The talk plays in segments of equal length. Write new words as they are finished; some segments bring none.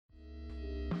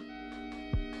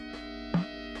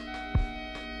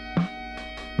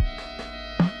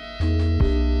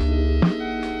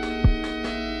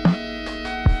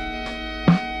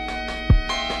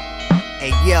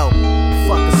yo,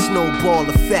 fuck a snowball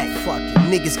effect. Fuck it,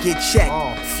 niggas get checked.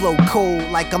 Flow cold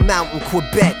like I'm out in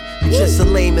Quebec. You just a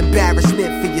lame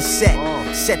embarrassment for your set.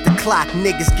 Set the clock,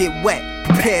 niggas get wet.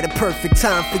 Prepare the perfect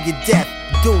time for your death.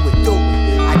 Do it, do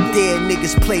it. I dare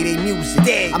niggas play their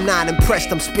music. I'm not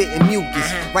impressed, I'm spitting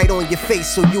mucus right on your face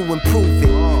so you improve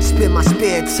it. Spend my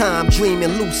spare time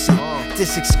dreaming lucid.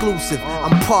 This exclusive,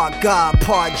 I'm part God,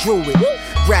 part druid.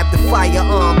 Grab the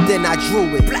firearm, then I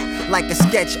drew it. Like a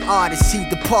sketch artist, he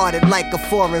departed like a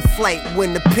foreign flight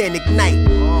when the pen ignite.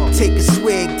 Take a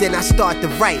swig, then I start to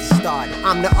write.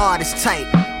 I'm the artist type.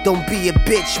 Don't be a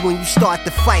bitch when you start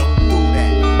to fight.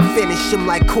 Finish him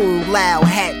like Kung Lao,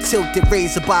 hat tilted,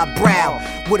 razor by brow.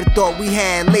 Would've thought we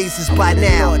had lasers by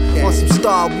now. On some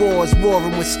Star Wars,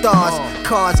 warring with stars.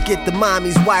 Cars get the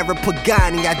mommies, Wyra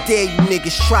Pagani. I dare you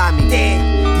niggas try me.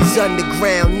 These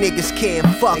underground niggas can't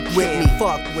fuck with me.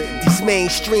 These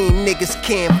mainstream niggas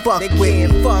can't fuck with me.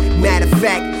 Matter of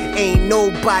fact, ain't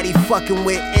nobody fucking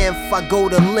with Inf. I go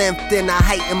to length, then I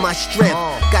heighten my strength.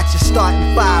 Got your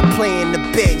starting five playing the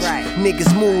bench.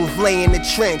 Niggas move, lay in the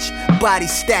trench. Body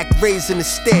stacked, raising the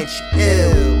stench.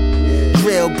 Ew.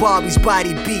 Drill Barbie's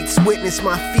body beats. Witness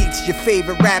my feats. Your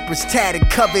favorite rappers tatted,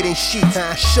 covered in sheets.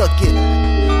 I shook it.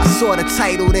 I saw the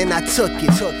title, then I took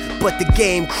it. But the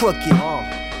game crooked.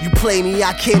 You play me,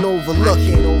 I can't overlook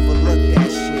it.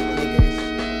 That shit, niggas.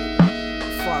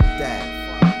 Fuck that.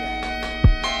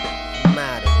 I'm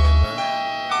outta here, man.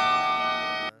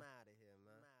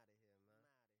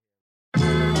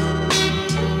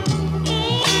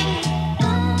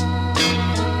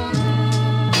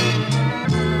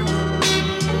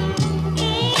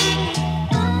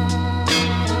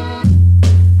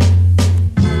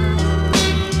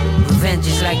 Revenge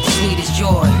is like the sweetest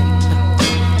joy.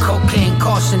 Cocaine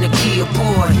costing the key a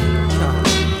boy.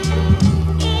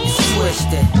 It's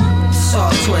twisted, it's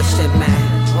all twisted, man.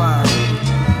 Wow.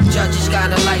 Judges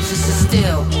got a license to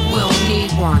steal, we don't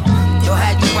need one. They'll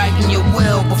have you writing your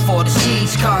will before the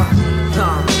seas come.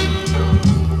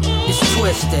 It's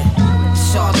twisted,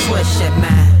 it's all twisted,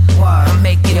 man. Wow. I'm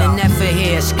making an effort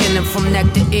here, skinning from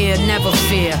neck to ear, never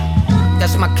fear.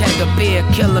 That's my keg of beer,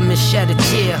 kill him and shed a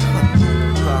tear.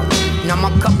 Now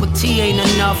my cup of tea ain't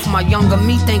enough. My younger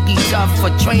me think he tough. For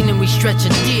training we stretch a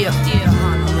deer.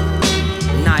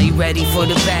 Now he ready for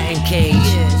the batting cage.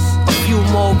 A few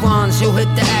more runs, he'll hit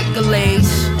the accolades.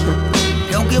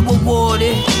 He'll get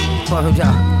rewarded.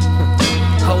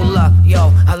 Hold up,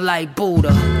 yo, I like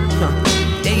Buddha.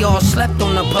 They all slept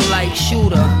on the polite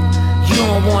shooter. You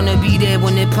don't wanna be there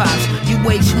when it pops. You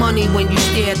waste money when you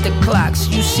stare at the clocks.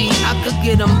 You see, I could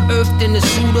get them earthed in the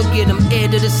suit or get them air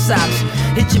to the socks.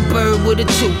 Hit your bird with a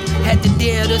tooth, had to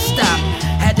dare to stop.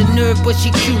 Had the nerve but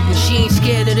she cute and she ain't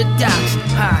scared of the docks.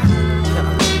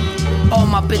 All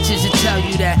my bitches will tell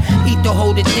you that. Eat to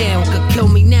hold it down, could kill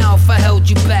me now if I held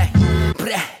you back.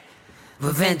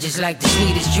 Revenge is like the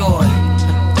sweetest joy.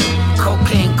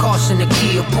 Cocaine costing the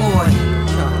key a boy.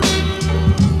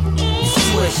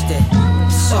 Twisted,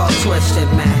 it's all twisted,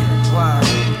 man. Wow.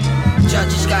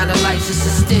 Judges got a license to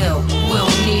steal, we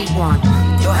don't need one.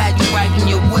 They'll have you writing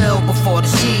your will before the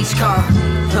seas come.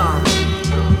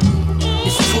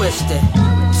 It's twisted,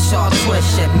 it's all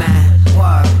twisted, man.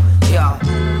 Wow, yo.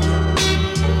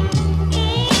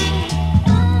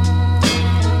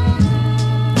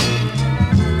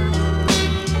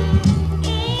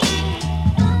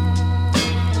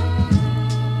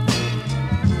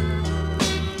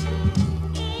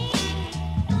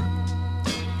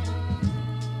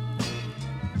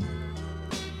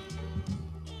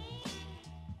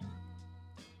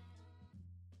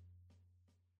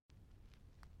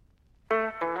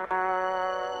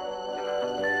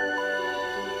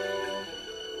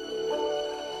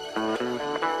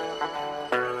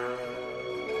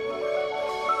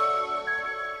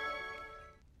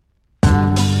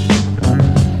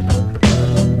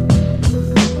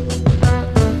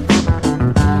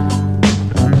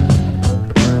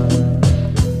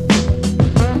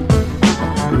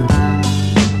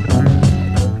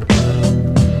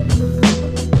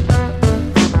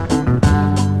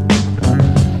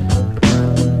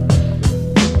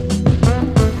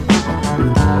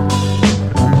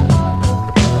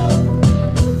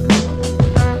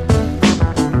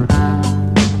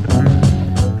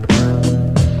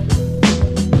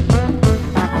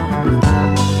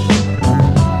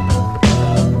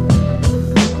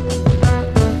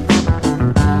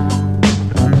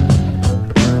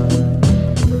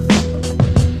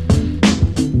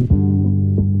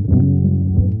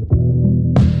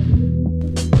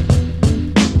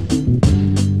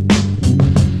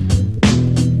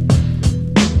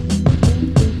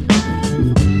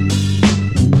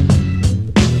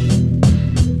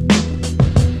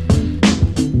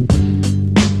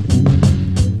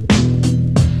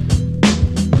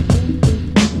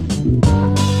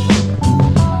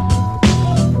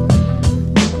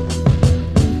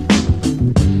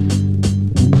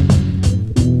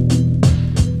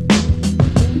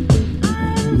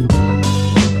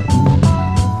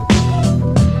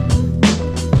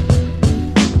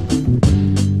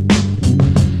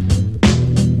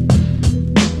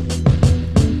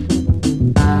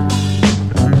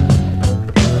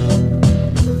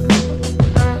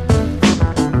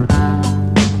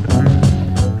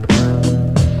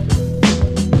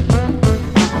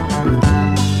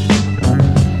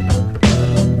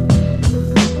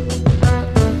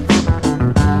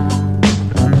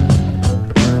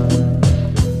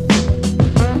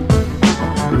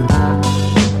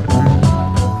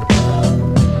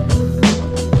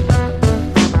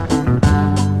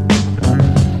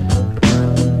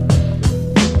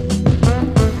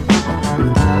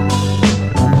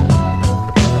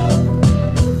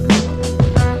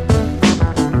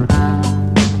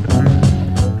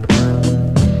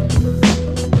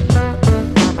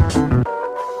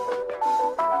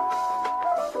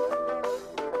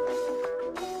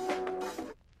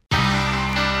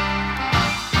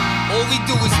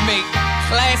 do is make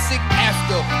classic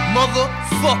after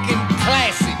motherfucking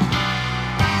classic.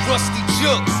 Rusty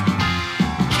Jukes,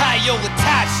 Kaio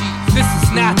Itachi. This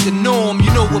is not the norm,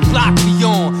 you know what block we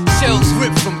on. Shells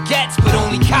ripped from gats, but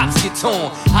only cops get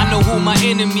torn. I know who my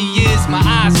enemy is, my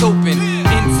eyes open.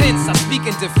 Intense, I speak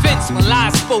in defense when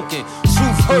lies spoken.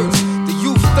 Truth hurts, the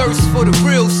youth thirst for the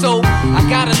real, so I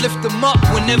gotta lift them up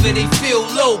whenever they feel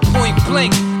low. Point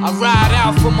blank, I ride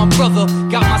out for my brother.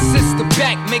 Got my sister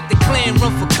back, make the clan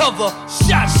run for cover.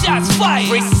 Shots fired.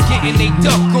 Racists getting they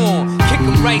duck on. Kick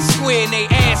them right square in they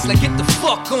ass like get the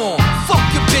fuck on. Fuck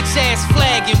your bitch ass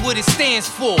flag and what it stands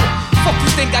for. Fuck you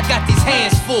think I got these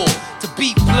hands for? To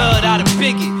beat blood out of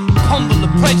bigot, humble the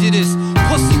prejudice.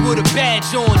 Pussy with a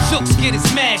badge on, jokes get his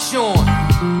mash on.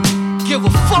 Give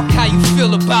a fuck how you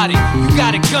feel about it. You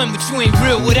got a gun but you ain't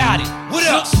real without it. What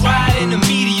up? Jokes ride in the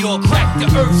meteor, crack the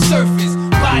earth's surface.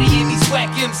 Body in these whack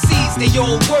MCs, they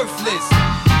all worthless.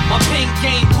 My pen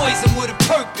game poison with a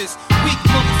purpose. Weak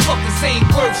motherfuckers ain't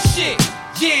worth shit.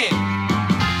 Yeah.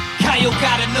 Kaio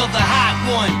got another hot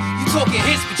one. You talking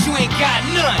hits but you ain't got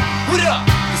none. What up?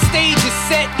 The stage is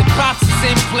set, the props is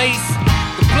in place.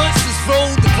 The blunts is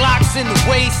rolled, the Glocks in the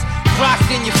waist.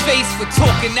 Rocked in your face for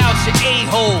talking out your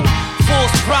a-hole.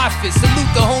 False prophets,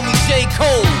 salute the homie J.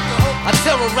 Cole. I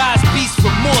terrorize beasts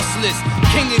remorseless.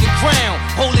 King of the crown,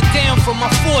 hold it down from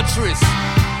my fortress.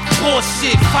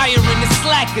 Bullshit, firing the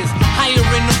slackers,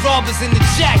 hiring the robbers and the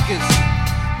jackers.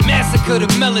 Massacre the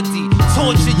melody,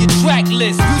 torture your track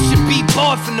list. You should be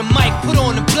barred from the mic, put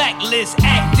on the blacklist.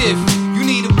 Active, you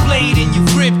need a blade in your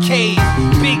rib cage.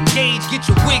 Big gauge, get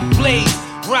your wig blazed.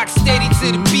 Rock steady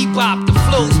to the bebop, the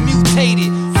flow's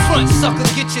mutated. Front sucker,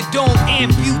 get your dome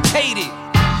amputated.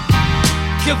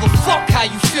 Give a fuck how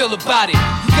you feel about it.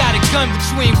 You got a gun but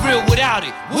you ain't real without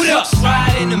it. What up?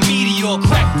 Ride in the meteor,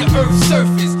 crack the earth's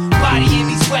surface. Body in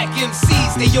these whack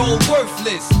MCs, they all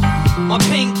worthless. My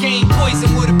pen game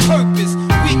poison with a purpose.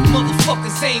 Weak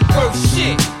motherfuckers ain't worth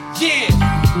shit. Yeah.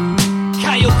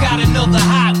 Kaio got another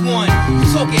hot one. You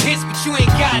talking hits but you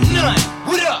ain't got none.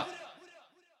 What up?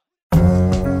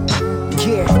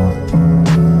 Yeah,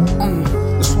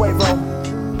 Suevo.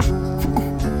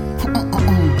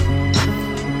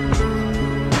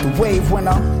 The wave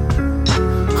winner,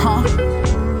 huh?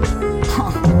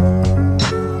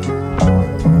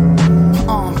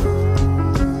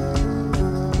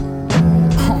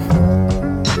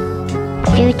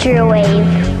 Future wave.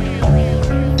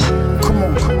 Come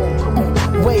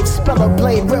on. Wave, speller,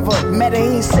 blade, river,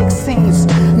 Medellin 16s.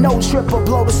 No tripper,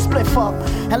 blow the spliff up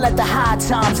and let the high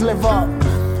times live up.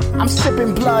 I'm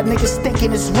sipping blood, niggas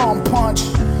thinking it's rum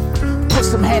punch. Put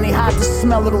some Henny, hide the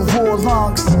smell of the raw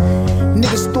lungs.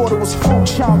 Niggas thought it was fruit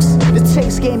chunks. The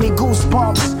taste gave me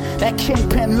goosebumps. That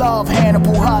kingpin love,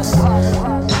 Hannibal Huss.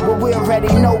 But we already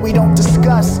know we don't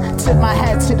discuss. Tip my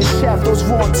hat to the chef, those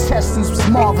raw intestines was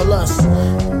marvelous.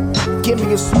 Give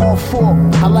me a small fork,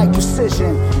 I like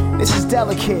precision. This is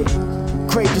delicate,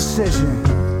 great decision.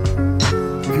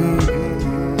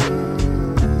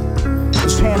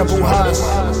 It's Hannibal Huss.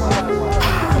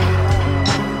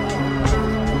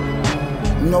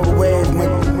 You know the wave,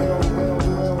 nigga.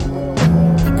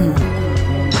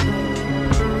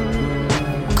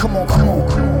 Come on.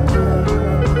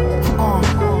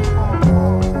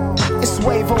 It's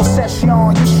Wave on Session,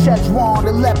 you Szechuan,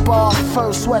 the leopard,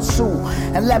 first sweatsuit,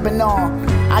 and Lebanon.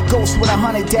 I ghost with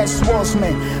 100 dead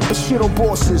swordsmen, Bushido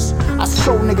bosses. I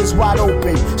sold niggas wide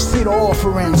open, see the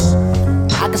offerings.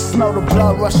 I can smell the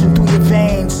blood rushing through your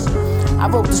veins. I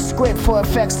wrote the script for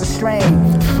effects to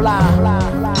strain. Fly.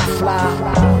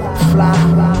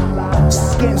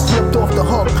 Skin slipped off the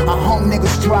hook, I hung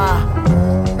niggas dry.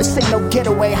 This ain't no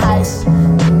getaway heist.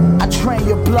 I drain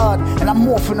your blood and I'm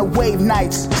morphing the wave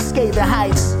nights, scathing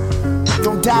heights.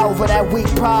 Don't die over that weak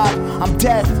pride, I'm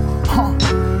death, huh?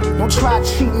 Don't try to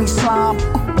cheat me, slime.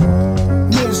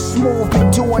 Me and Smooth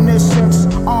been doing this since,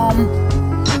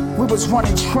 we was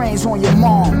running trains on your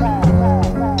mom.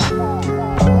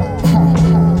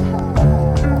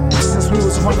 Since we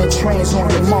was running trains on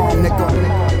your mom, nigga.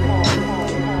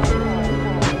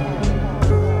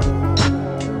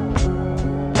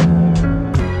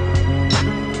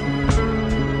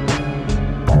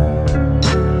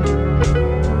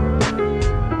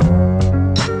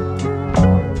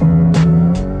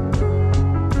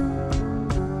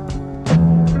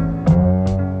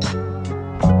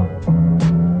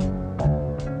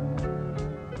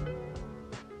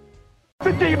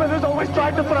 The demon is always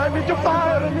trying to throw me into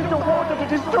fire and into water to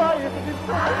destroy it.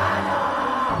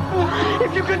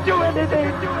 If you can do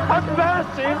anything, have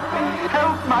mercy.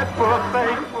 Help my poor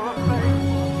thing.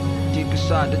 Deep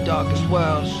inside the darkest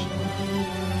wells,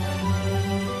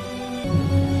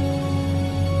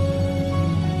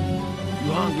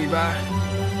 right?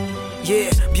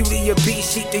 Yeah, beauty of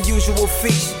beast, eat the usual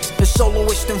feast. The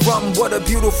soloist and rum, what a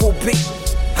beautiful beat.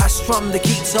 I strum the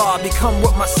guitar, become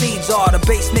what my seeds are. The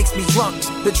bass makes me drunk,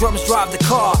 the drums drive the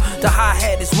car. The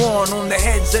hi-hat is worn on the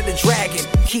heads of the dragon.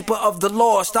 Keeper of the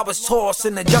lost, I was tossed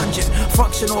in the dungeon.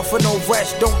 Functional for no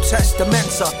rest, don't test the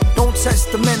mentor. Don't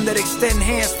test the men that extend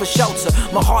hands for shelter.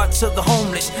 My heart to the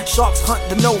homeless, sharks hunt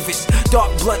the novice.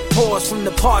 Dark blood pours from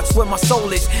the parts where my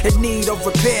soul is. In need of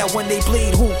repair, when they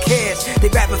bleed, who cares?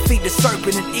 They'd rather feed the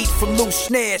serpent and eat from loose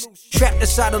snares. Trapped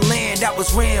inside a land that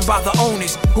was ran by the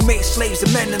owners, who made slaves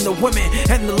of men and the women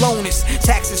and the loners.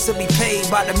 Taxes to be paid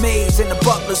by the maids and the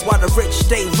butlers, while the rich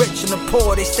stay rich and the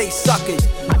poor they stay sucking.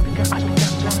 I began to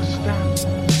understand.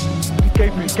 He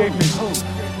gave me hope.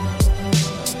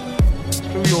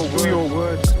 Through your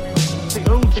words, the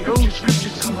old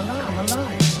scriptures come alive.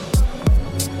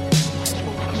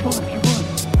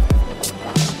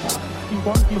 You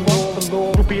want the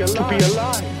Lord to be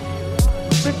alive.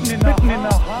 Written in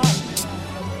our hearts.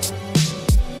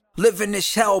 Living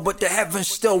is hell, but the heavens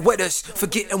still with us.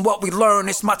 Forgetting what we learned,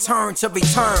 it's my turn to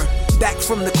return. Back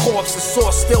from the corpse, the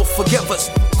source still forgive us.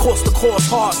 Course to course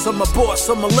hard, some are bored,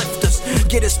 some are lifters.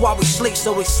 Get us while we sleep,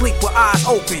 so we sleep with eyes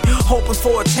open. Hoping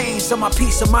for a change, so my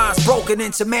peace of mind's broken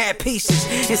into mad pieces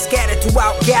and scattered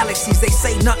throughout galaxies. They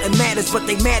say nothing matters, but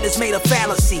they matters made a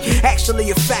fallacy.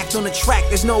 Actually a fact on the track,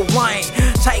 there's no lying.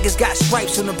 Tigers got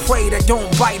stripes on the prey that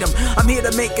don't bite them. I'm here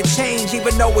to make a change,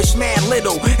 even though it's mad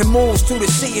little. It moves through the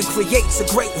sea and creates a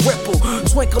great ripple.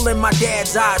 Twinkle in my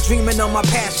dad's eye, dreaming of my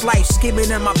past life.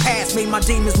 Scheming in my past, made my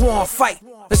demons want to fight.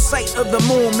 The sight of the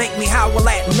moon make me howl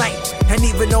at night. And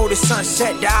even though the sun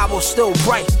set, the owl's still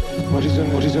bright. What is your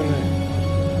name?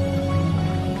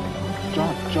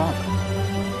 John.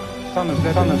 Son of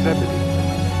Zebedee.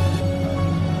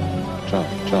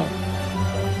 John.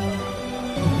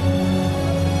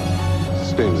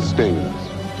 Stay with us.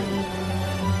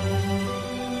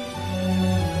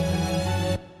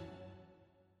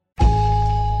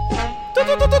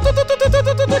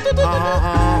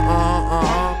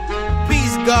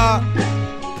 Peace, God.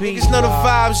 Peace. Know the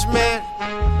vibes, man.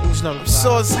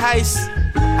 Source heist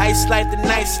life, the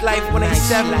nice life.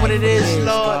 187, what it is,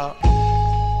 Lord.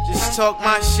 Just talk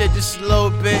my shit just a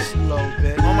little bit.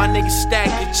 All my niggas stack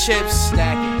your chips.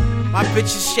 My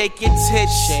bitches shake your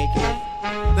tits.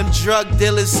 Them drug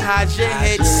dealers hide your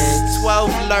hits. 12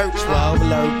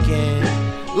 lurking.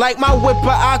 Like my whipper,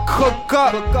 I cook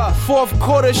up. Fourth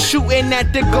quarter shooting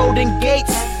at the Golden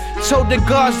Gates. Told the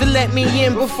guards to let me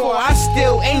in before I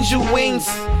steal angel wings.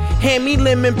 Hand me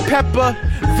lemon pepper,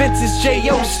 vintage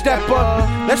J.O. stepper.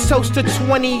 Let's toast to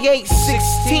 28,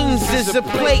 16s is a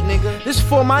plate. This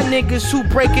for my niggas who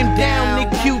breaking down the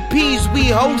QPs, we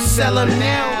wholesale them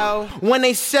now.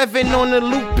 187 on the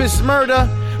lupus murder,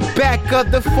 back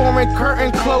of the foreign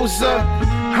curtain closer.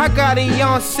 I got a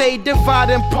Beyonce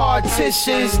dividing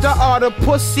partitions. The art of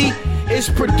pussy is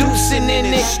producing in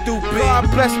it. God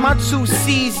bless my 2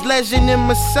 C's, legend and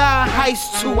Messiah,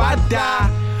 heist till I die.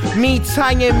 Me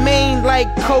tying Maine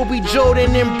like Kobe,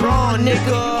 Jordan, and Braun,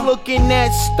 nigga. Looking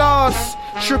at stars,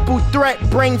 triple threat,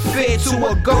 bring fear to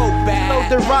a go. Load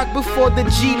the rock before the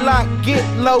G-Lock get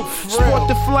low. Sport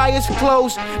the flyers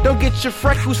clothes, don't get your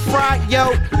freckles fried,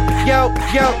 yo.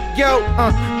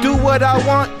 Do what I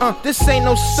want, this ain't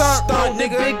no stunt. The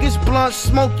biggest blunt,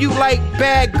 smoke you like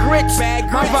bad grits.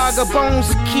 My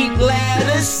vagabonds keep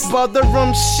ladders, but the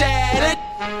room shattered.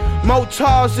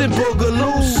 Motors and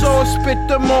boogaloos, so spit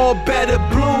the more better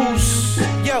blues.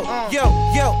 Yo,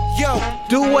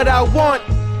 do what I want.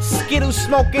 Skittle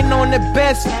smoking on the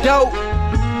best dope.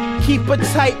 Keep a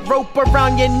tight rope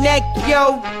around your neck,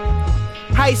 yo.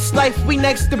 Heist life, we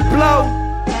next to blow.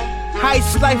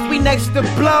 Heist life, we next to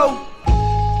blow.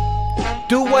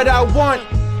 Do what I want.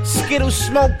 Skittle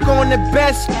smoke on the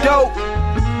best dope.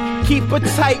 Keep a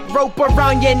tight rope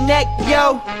around your neck,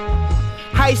 yo.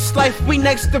 Heist life, we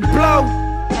next to blow.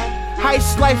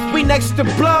 Heist life, we next to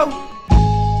blow.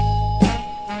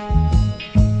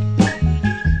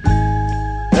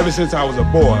 Ever since I was a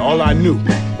boy, all I knew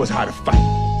was how to fight.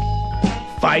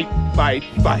 Fight.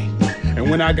 And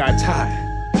when I got tired,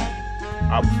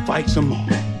 I would fight some more.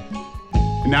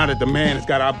 And now that the man has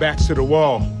got our backs to the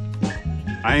wall,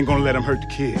 I ain't gonna let him hurt the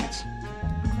kids.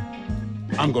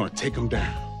 I'm gonna take them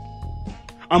down.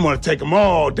 I'm gonna take them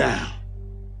all down.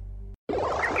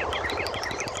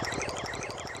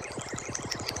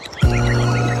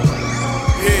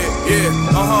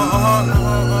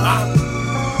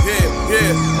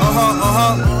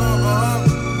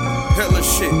 Hitler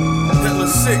shit, Hitler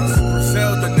 6.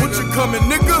 Zelda, nigga. What you coming,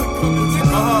 nigga?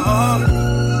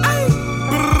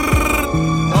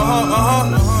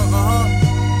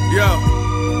 Yo,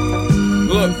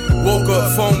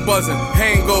 cousin,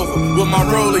 hangover with my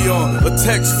rollie on. A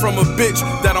text from a bitch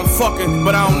that I'm fucking,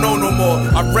 but I don't know no more.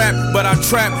 I rap, but I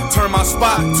trap, turn my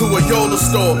spot to a Yola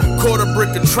store. Quarter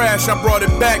brick of trash, I brought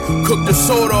it back, cooked the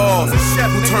soda off.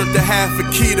 Who turned the half a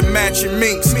key to matching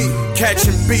minks?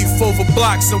 Catching beef over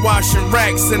blocks and washing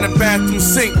racks in the bathroom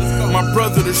sink. My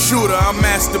brother the shooter, I'm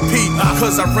Master P.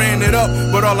 Cause I ran it up,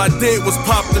 but all I did was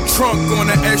pop the trunk on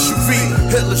an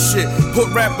SUV. Hitler shit, put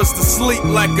rappers to sleep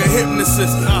like a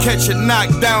hypnotist. Catch a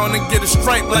knockdown and get a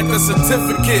stripe like a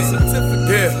certificate.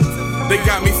 Yeah. They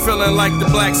got me feeling like the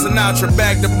Black Sinatra,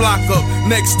 bagged the block up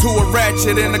next to a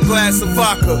ratchet and a glass of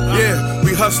vodka. Yeah,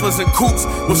 we hustlers in coupes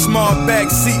with small back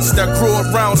seats that grew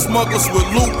around smugglers with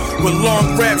loot, with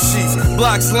long rap sheets.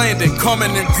 Blocks landing,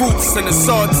 coming in groups, and it's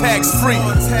all tax free.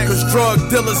 Cause drug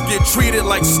dealers get treated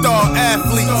like star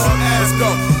athletes. Let's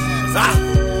go.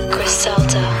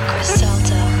 Griselda,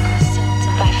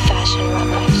 by Fashion Rock.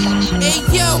 Hey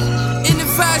yo, in the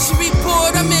fashion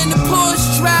report, I'm in the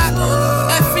Porsche trap.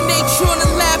 F&H on the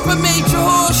lap, I made your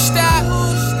horse stop.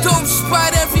 Dope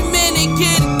spot every minute,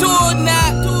 get a door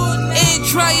knock. Ain't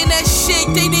trying that shit,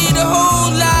 they need a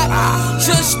whole lot.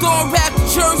 Just on rap the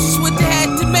jerseys with the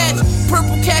hat to match.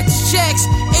 Purple cactus checks,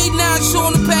 8-9s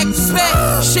on the back to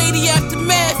back. Shady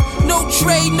aftermath, no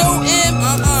Dre, no M.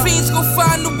 Fiends gon'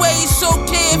 find a way, it's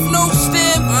okay if no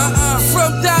stem.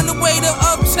 From down the way to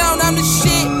uptown, I'm the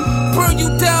shit. Burn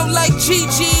you down like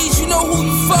GG's, you know who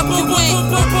you fucking with.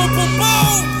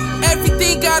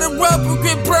 Everything got a rubber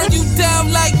grip, burn you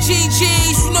down like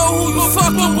GG's, you know who you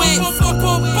fucking with.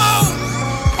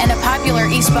 And a popular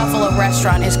East Buffalo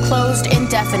restaurant is closed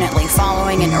indefinitely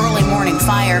following an early morning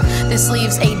fire. This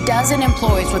leaves a dozen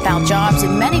employees without jobs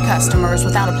and many customers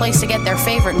without a place to get their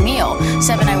favorite meal.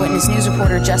 7 Eyewitness News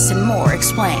reporter Justin Moore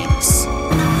explains.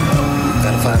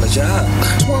 Gotta find a job.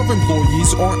 12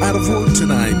 employees are out of work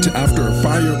tonight after a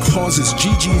fire causes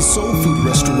Gigi's Soul Food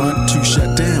restaurant to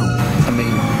shut down. I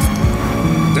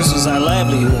mean, this is our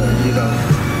livelihood, you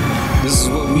know. This is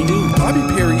what we do. Bobby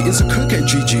Perry is a cook at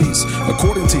Gigi's.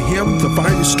 According to him, the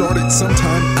fire started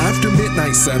sometime after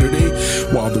midnight Saturday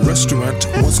while the restaurant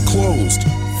was closed.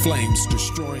 Flames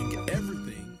destroying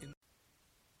everything.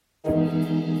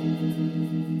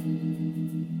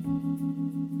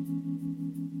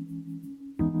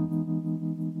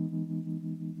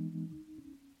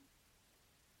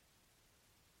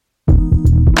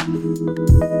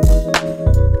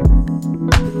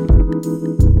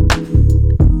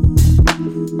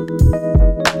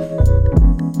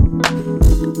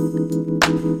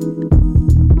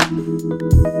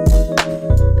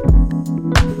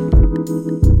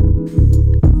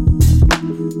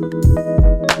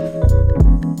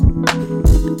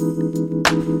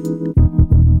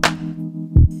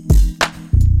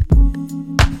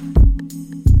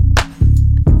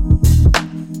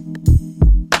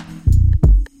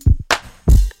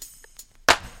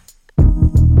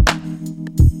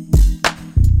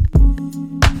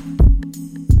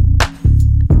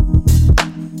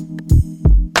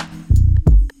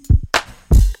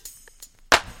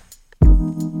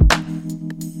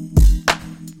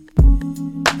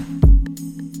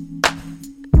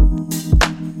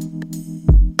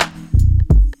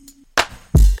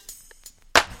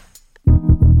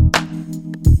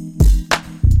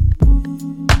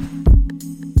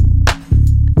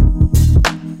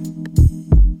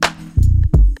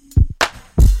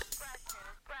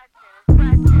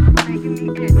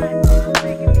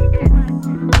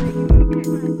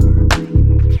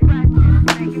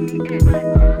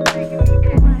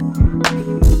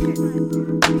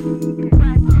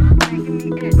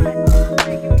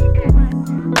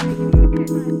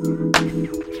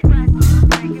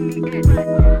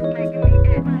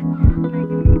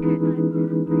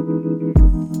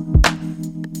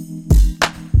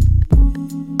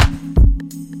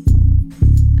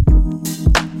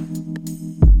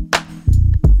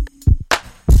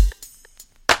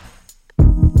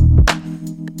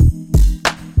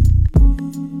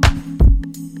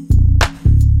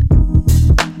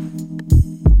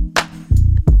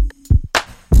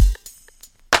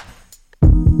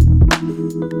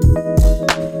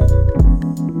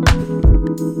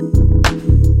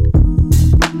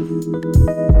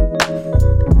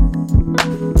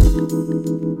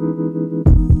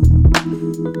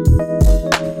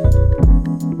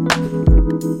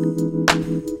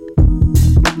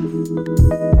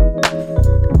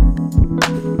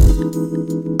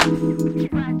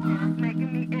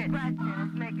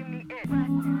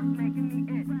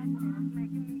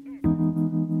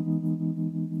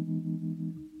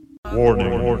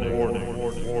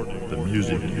 Warning. The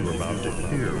music you're about to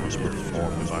hear was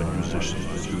performed by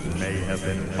musicians who may have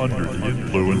been under the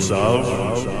influence of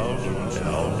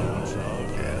LSD.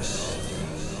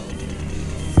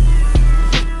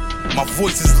 My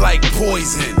voice is like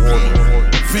poison.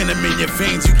 Venom in your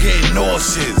veins, you getting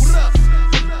nauseous.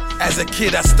 As a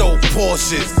kid, I stole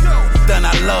Porsches. Then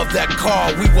I loved that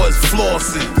car, we was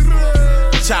flossing.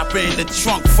 Chopper in the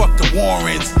trunk, fuck the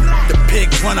Warrens. The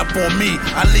pigs run up on me,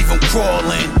 I leave them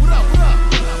crawling.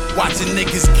 Watching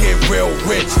niggas get real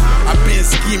rich. I been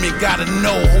scheming, gotta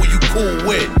know who you cool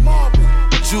with.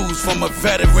 Jews from a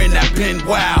veteran that been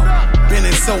wild. Been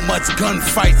in so much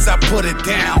gunfights, I put it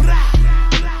down.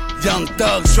 Young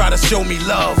thugs try to show me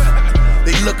love.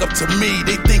 They look up to me,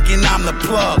 they thinking I'm the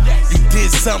plug. You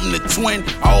did something to Twin,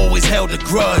 I always held a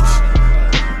grudge.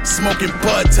 Smoking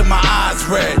bud till my eyes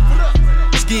red.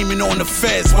 Scheming on the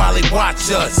feds while they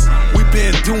watch us. We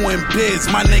been doing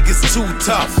biz, my niggas too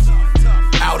tough.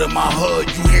 Out of my hood,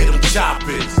 you hear them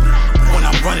choppers. When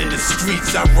I'm running the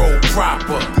streets, I roll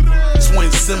proper.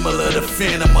 Twin similar to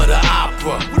Phantom of the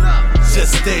Opera.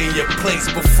 Just stay in your place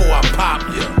before I pop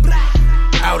ya.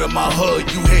 Out of my hood,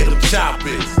 you hear them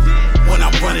choppers. When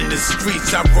I'm running the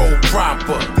streets, I roll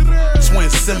proper.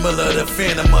 Twin similar to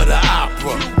Phantom of the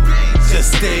Opera.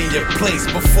 Just stay in your place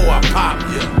before I pop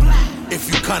ya. If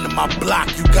you come to my block,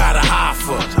 you got a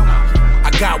offer. I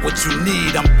got what you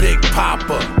need, I'm Big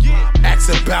Papa.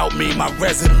 Ask about me, my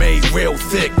resume real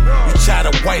thick. You try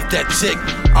to wipe that chick,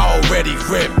 I already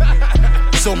ripped.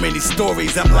 So many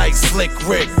stories, I'm like Slick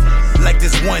Rick. Like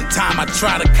this one time I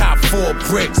tried to cop 4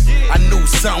 bricks. I knew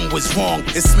something was wrong,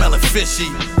 it smelling fishy.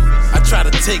 I try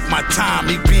to take my time,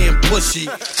 he being pushy.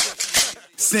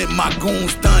 Sent my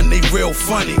goons done, they real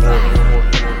funny.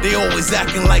 They always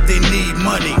acting like they need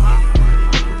money.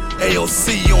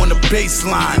 AOC on the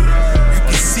baseline, you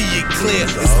can see it clear,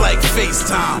 it's like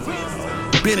FaceTime.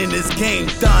 Been in this game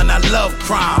done, I love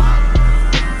crime.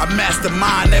 I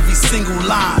mastermind every single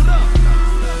line.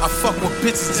 I fuck with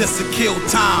bitches just to kill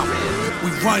time. We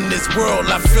run this world,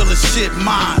 I feel the shit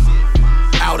mine.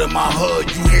 Out of my hood,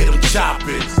 you hear them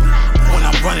choppers. When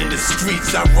I'm running the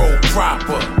streets, I roll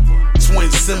proper.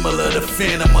 Twin similar to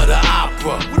Phantom of the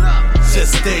Opera.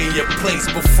 Just stay in your place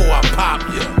before I pop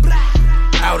ya.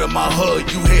 Out of my hood,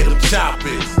 you hear them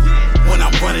choppers. When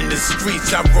I'm running the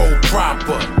streets, I roll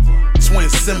proper. Twin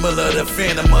similar to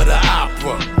Phantom of the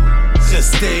Opera.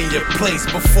 Just stay in your place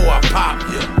before I pop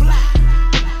ya.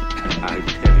 I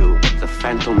tell you, the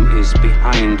Phantom is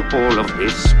behind all of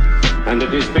this. And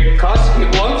it is because he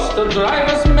wants to drive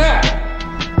us mad.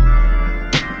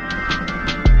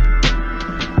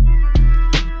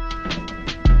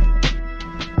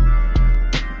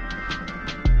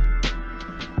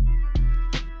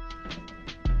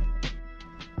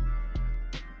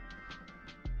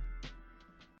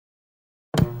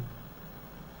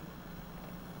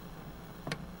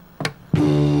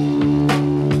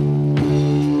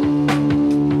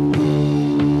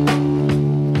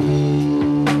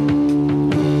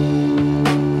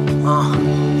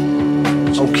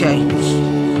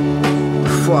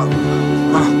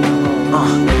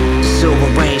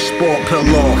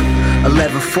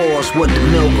 What the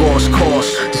mill gauze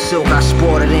cost. The silk I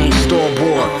sported ain't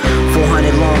store-bought.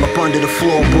 400 long up under the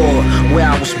floorboard. Where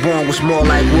I was born was more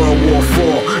like World War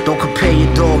IV. Don't compare your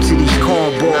dog to these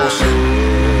cornballs.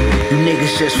 You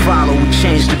niggas just follow, we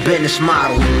changed the business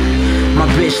model. My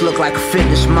bitch look like a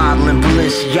fitness model in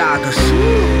Balenciagas.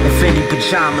 Infinity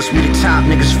pajamas, we the top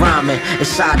niggas rhyming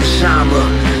inside the genre.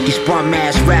 These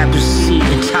bum-ass rappers is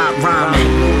eating top rhyming.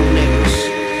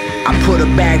 I put a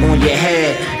bag on your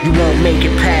head, you won't make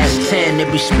it past 10. They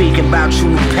be speaking about you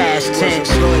in past tense.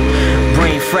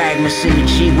 Brain fragments in the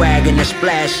G-Wagon, that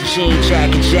splash the jean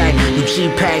jacket jack. You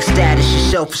G-Pack status, your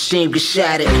self-esteem get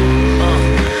shattered.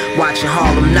 Watching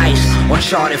Harlem Nights on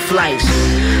chartered flights.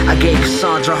 I gave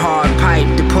Cassandra hard pipe,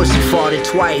 the pussy farted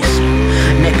twice.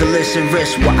 Necklace and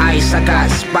wrist with ice, I got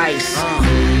spice.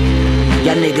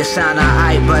 Y'all niggas sound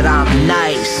alright, but I'm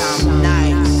nice.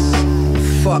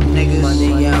 Fuck niggas,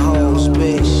 money and hoes,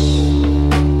 bitch.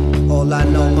 All I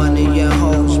know, money and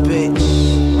hoes, bitch.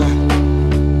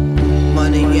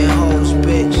 Money and hoes,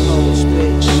 bitch.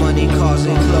 Money, cars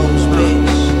and clothes,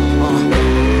 bitch.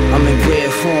 I'm in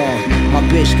rare form. My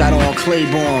bitch got on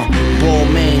Claiborne. Ball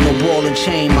main, no ball and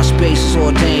chain. My space is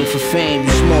ordained for fame.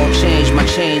 You small change, my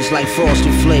chains like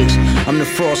frosted flakes. I'm the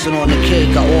frosting on the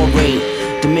cake, I orate.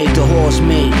 To make the horse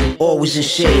mate, always in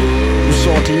shape. You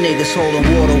salty niggas holding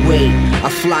water weight. I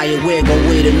fly away, go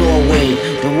way to Norway.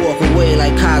 Then walk away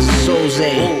like Kaiser Soze.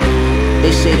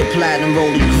 They say the platinum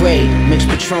rollie great. Mix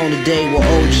Patron today with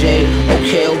OJ.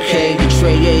 Okay, the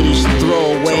Trey 80s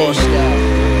throw away.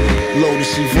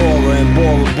 Lotus Evora and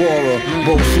Bora Bora,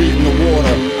 both feet in the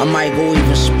water. I might go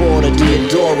even sport a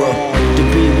Deodora. The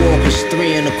B Walker's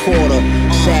 3 1/4.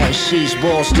 Satin sheets,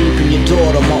 balls deep in your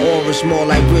daughter. My aura's more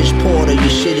like Rich Porter. Your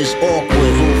shit is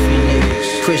awkward.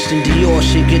 Christian Dior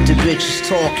shit get the bitches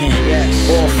talking.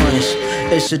 Orphans,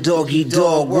 it's a doggy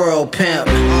dog world pimp.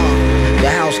 The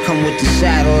house come with the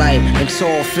satellite and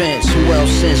tall fence. Who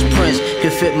else since Prince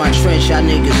can fit my trench? Y'all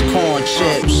niggas corn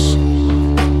chips.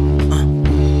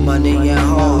 Money and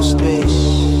hoes, bitch.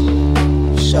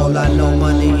 So I know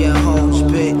money and hoes,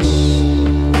 bitch.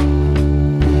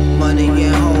 Money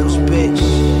and hoes, bitch.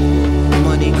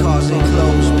 Money, cars and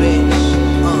clothes, bitch.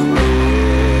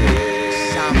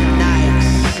 Some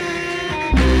nice.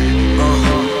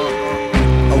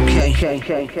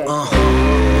 Okay.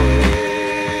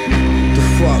 The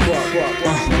fuck.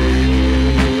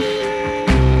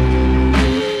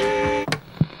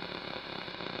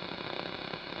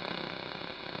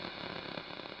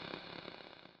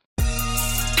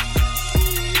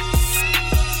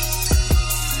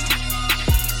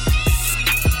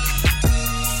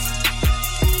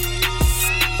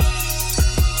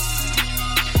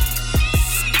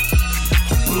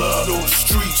 Blood on the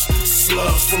streets,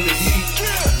 slugs from the heat.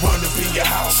 Run up in your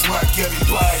house, rock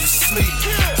everybody to sleep.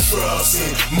 Drugs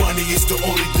and money is the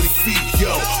only defeat.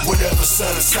 Yo, whatever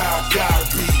son is how I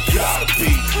gotta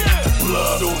be.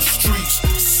 Blood on the streets,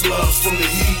 slugs from the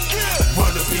heat.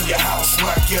 Run up in your house,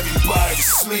 rock everybody to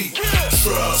sleep.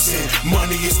 Drugs and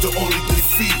money is the only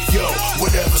defeat. Yo,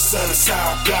 whatever son is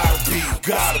how I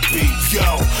gotta be.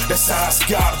 Yo, that's how it's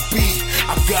gotta be.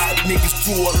 I got niggas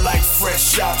do it like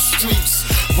fresh out the streets.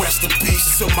 Rest in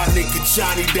peace to my nigga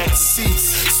Johnny that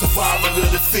deceased. Survival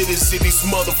of the fittest in these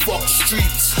motherfucking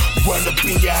streets. Run up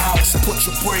in your house, put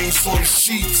your brains on the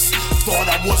sheets. Thought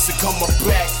I wasn't coming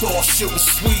back, thought shit was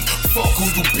sweet. Fuck who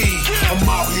you be. I'm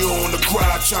out here on the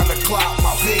grind trying to clock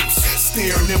my pips.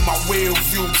 Staring in my rear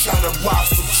view, trying to rob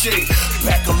some shit.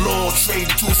 Back a long trade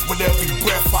juice with every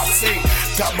breath I take.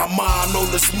 Got my mind on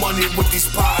this money with these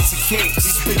pies and cakes.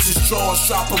 These bitches jaw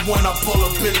shopping when I pull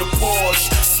up in the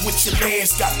Porsche. Switching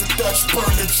lanes, got the Dutch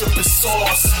burning, dripping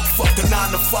sauce. Fuck a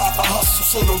 9 to 5, I hustle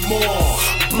so no more.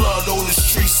 Blood on the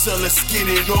streets, so let's get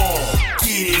it on.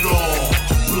 Get it on.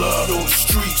 Blood on the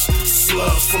streets,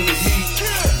 slugs from the heat.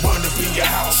 Run up in your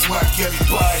house, rock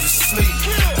everybody to sleep.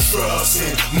 Drugs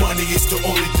and money is the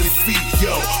only defeat.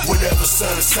 Yo, whatever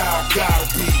son is how I gotta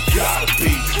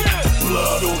be.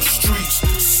 Blood on the streets,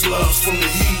 slugs from the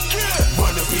heat.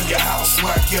 Run up in your house,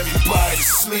 rock everybody to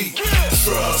sleep.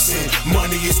 Drugs and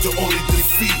money is the only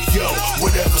defeat. Yo,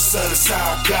 whatever son is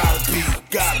how I gotta be.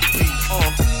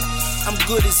 I'm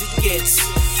good as it gets.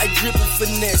 I drip and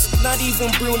finesse. Not even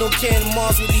Bruno can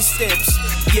Mars with these steps.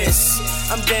 Yes,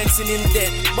 I'm dancing in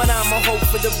debt, but I'm a hope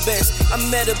for the best.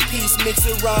 I'm at a piece, mix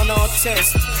around all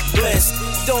test. Blessed,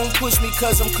 don't push me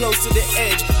cause I'm close to the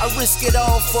edge. I risk it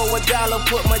all for $1,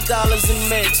 put my dollars in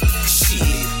meds. Shit,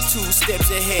 2 steps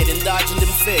ahead and dodging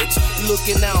them feds.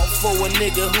 Looking out for a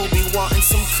nigga who be wanting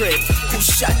some cred. Who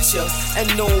shot ya and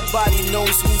nobody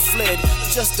knows who fled.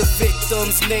 Just the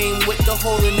victim's name with the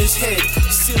hole in his head.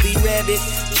 Silly rabbit,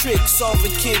 tricks off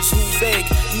of kids who beg.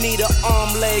 Need a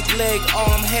arm, leg,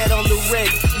 arm, head on the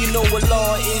reg. You know what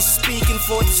law is speaking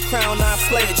for this crown I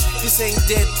pledge. This ain't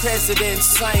dead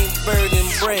presidents, I ain't burning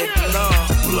bread, nah.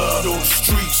 Blood on the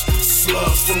streets,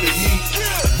 slugs from the heat.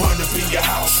 Run up in your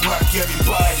house, rock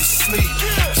everybody to sleep.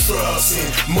 Drugs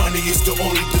and money is the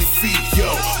only defeat.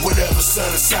 Yo, whatever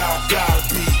son is how I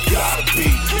gotta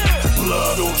be.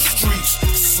 Blood on the streets,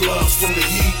 slugs from the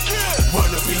heat.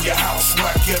 Run up in your house,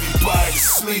 rock everybody to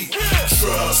sleep.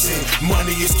 Drugs and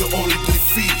money is the only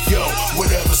defeat. Yo,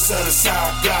 whatever son is how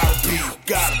I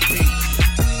gotta be.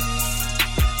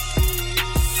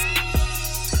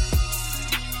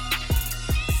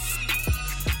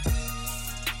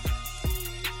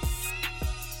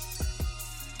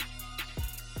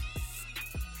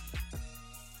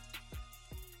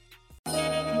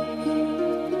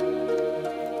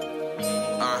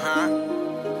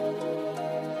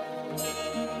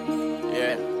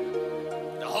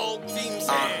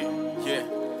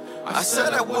 I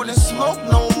said I wouldn't smoke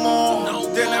no more.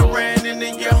 Then I ran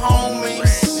into your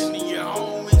homies.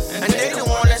 And they don't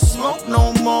wanna smoke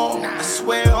no more. I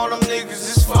swear all them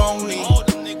niggas is phony.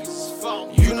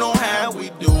 You know how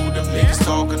we do. Them niggas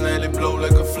talking and it blow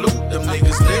like a flute. Them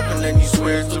niggas living and you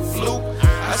swear it's a fluke.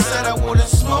 I said I wouldn't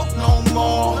smoke no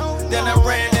more. Then I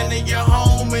ran into your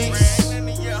homies.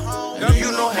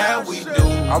 You know how we do.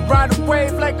 I ride a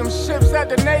wave like them ships that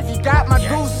the Navy got. My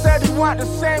dude said he want the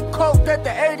same coat that the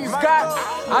 80s got.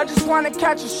 I just wanna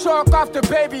catch a shark off the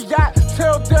baby yacht.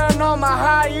 Till then, all my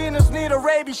hyenas need a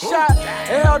rabies shot.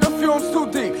 It held the fumes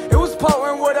too deep, it was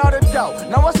potent without a doubt.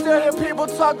 Now I still hear people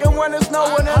talking when there's no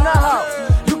one in the house.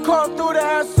 You come through the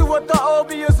ass, see what the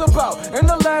OB is about. In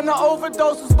the land of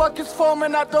overdoses, buckets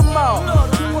foaming at the mouth.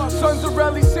 Sons of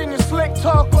Rally Senior slick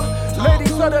talker.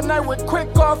 Ladies of the night with quick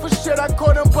offer, shit I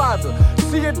couldn't bother.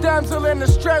 See a damsel in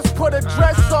distress, put a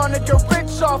dress on it, get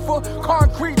rich off her.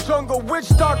 Concrete jungle, witch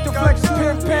doctor, flex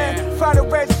pin pan. Fry the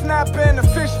red snap in a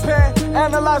fish pan.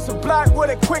 Analyze the block with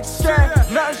a quick scan.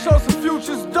 Nothing shows the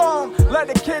future's dome, let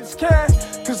the kids can.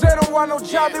 Cause they don't want no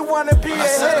job, they wanna be a I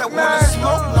said I wouldn't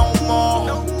smoke no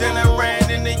more. Then I ran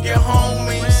into your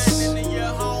homies.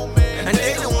 And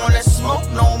they don't wanna smoke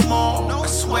no more. I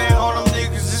swear all them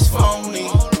niggas is phony.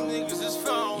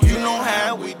 You know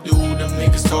how we do. Them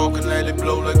niggas talking, let it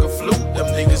blow like a flute. Them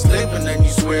niggas living and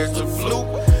you swear it's a fluke.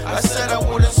 I said I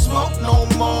wouldn't smoke no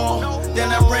more. Then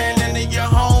I ran into your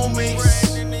homies.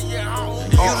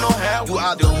 You know how we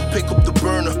either pick up the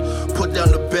burner, put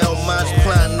down the bell. Mine's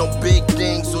planning on big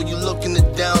things, or you looking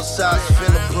at downsides.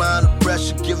 Finna applying the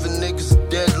pressure, giving niggas a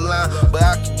deadline. But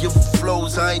I can give them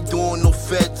flows, I ain't doing no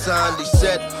fed time. They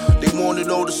said they wanted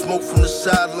all the smoke from the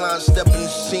sidelines. Step in the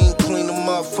scene, clean the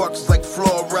motherfuckers like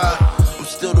fluoride. I'm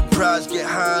still the prize, get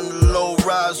high on the low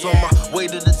rise. On my way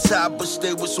to the top, but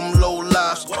stay with some low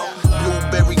lives.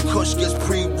 Blueberry kush gets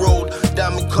pre-rolled.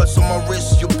 Diamond cuts on my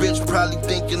wrist, your bitch probably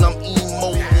thinking I'm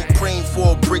emo. I'm praying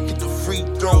for a break at the free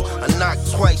throw. I knock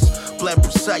twice, blend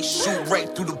precise, shoot right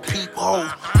through the peephole.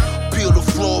 Peel the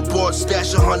floorboard,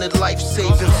 stash 100 life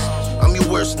savings. I'm your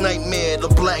worst nightmare, the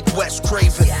Black West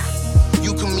Craven.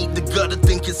 You can meet the gutter,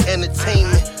 think it's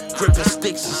entertainment. Gripping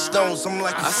sticks and stones, I'm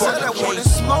like a I fucking said I wouldn't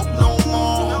smoke no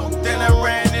more. Then I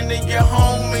ran into your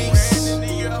homies.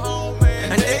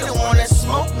 And they don't wanna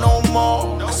smoke no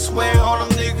more. I swear all them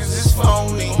niggas is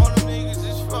phony.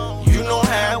 You know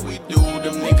how we do.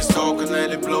 Them niggas talking,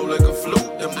 let it blow like a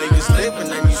flute. Them niggas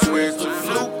living and you swear it's a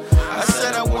fluke. I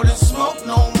said I wouldn't smoke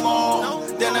no more.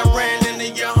 Then I ran into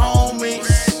your homies.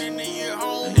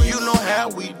 You know how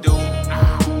we do.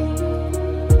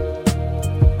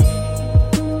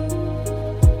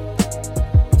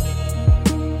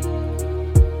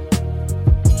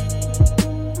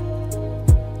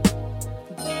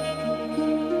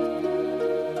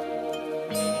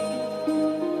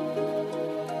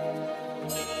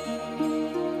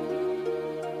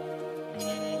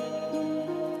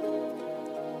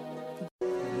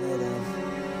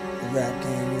 Rap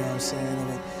game, you know what I'm saying? I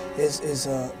mean, it's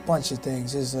a bunch of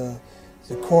things. There's the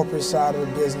corporate side of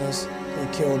the business. They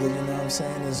killed it, you know what I'm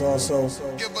saying? There's also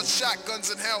give us shotguns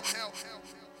in hell.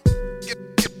 Give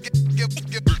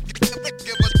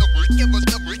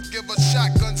us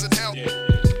shotguns in hell. Give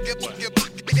us shotguns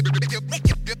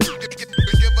in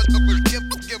hell.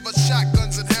 Give us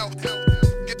shotguns in hell.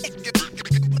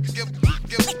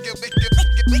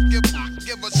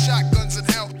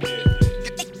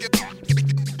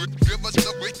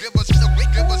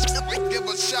 Give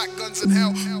us shotguns in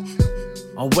hell.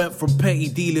 I went from petty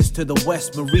dealers to the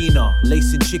West Marina,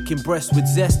 lacing chicken breast with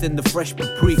zest and the fresh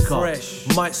paprika.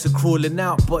 Mites are crawling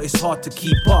out, but it's hard to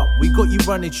keep up. We got you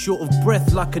running short of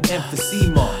breath like an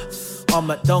emphysema.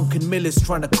 I'm at Duncan Miller's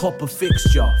trying to cop a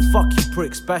fixture. Fuck you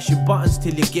pricks, bashing buttons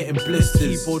till you're getting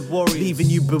blisters. Keyboard warriors, leaving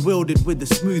you bewildered with the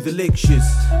smooth elixirs.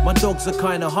 My dogs are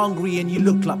kinda hungry and you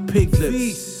look like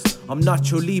piglets. I'm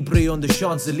Nacho Libre on the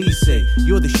Champs-Élysées.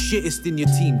 You're the shittest in your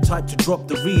team, type to drop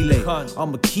the relay.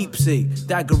 I'm a keepsake,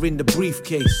 dagger in the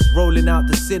briefcase, rolling out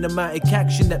the cinematic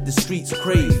action that the streets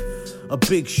crave. A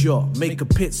big shot, make a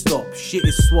pit stop, shit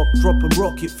is swapped, drop 'em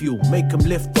rocket fuel, make 'em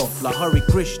lift off like Hare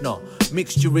Krishna.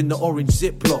 Mixture in the orange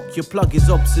Ziploc, your plug is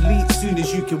obsolete soon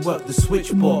as you can work the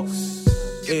switch box.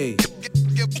 Hey.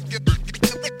 Give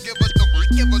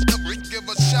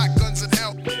us shotguns in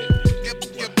hell.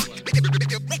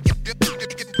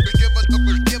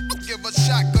 Give us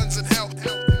shotguns in hell.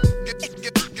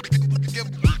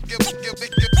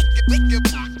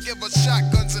 Give us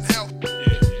shotguns in hell.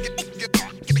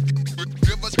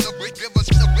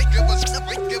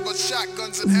 Give us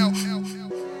shotguns in hell.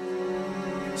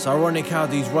 It's ironic how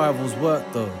these rivals work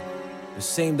though. The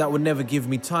same that would never give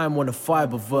me time on a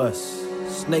fiber verse.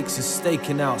 Snakes is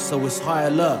staking out, so it's high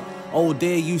alert. Old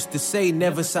dear used to say,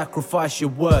 never sacrifice your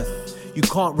worth. You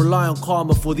can't rely on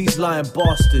karma for these lying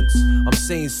bastards. I'm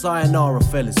saying sayonara,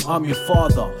 fellas, I'm your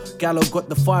father. Gallo got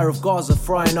the fire of Gaza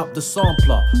frying up the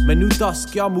sampler. Menu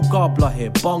dusk, ya mugabla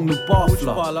here, bang nu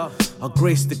bafla. I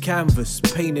grace the canvas,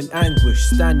 pain and anguish,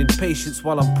 stand in patience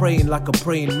while I'm praying like a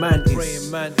praying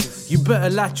mantis. You better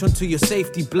latch onto your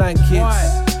safety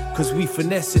blankets, cause we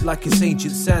finesse it like it's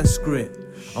ancient Sanskrit.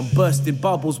 I'm bursting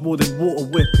bubbles more than water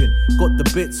whipping. Got the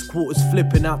bits, quarters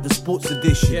flipping out the sports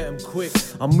edition. Get 'em quick.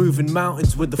 I'm moving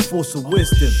mountains with the force of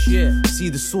wisdom. See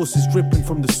the sources dripping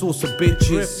from the source of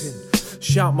bitches.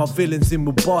 Shout my villains in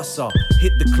Mubasa.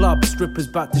 Hit the club, strippers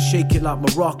back to shake it like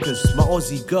maracas. My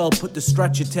Aussie girl put the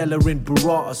stracciatella in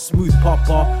burrata. Smooth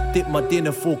papa, dip my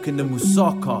dinner fork in the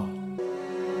moussaka.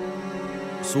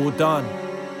 It's all done.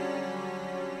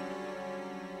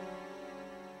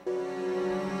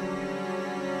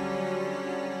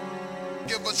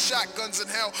 Give us shotguns and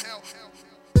hell.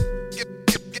 Give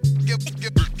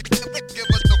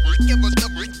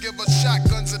us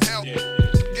shotguns and hell. Give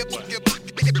us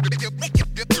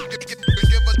shotguns and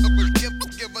hell.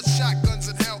 Give us shotguns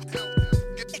and hell.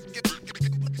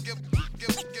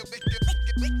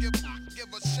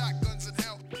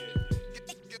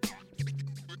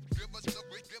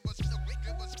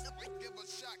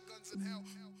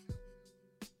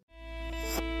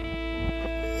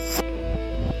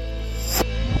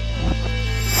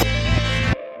 us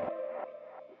shotguns and hell.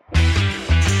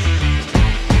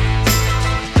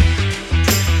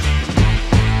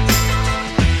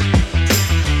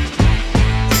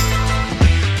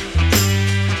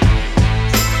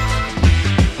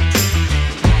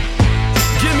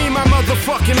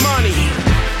 Fucking money.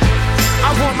 I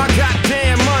want my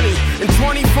goddamn money. In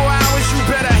 24 hours, you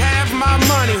better have my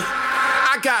money.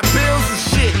 I got bills and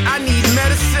shit. I need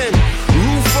medicine.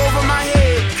 Roof over my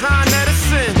head. Con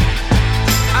medicine.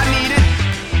 I need it.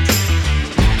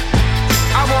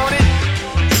 I want it.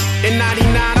 In 99,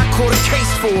 I caught a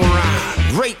case for a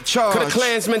ride. Rape charge. Could a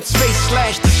Klansman's face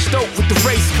slashed the stoke with the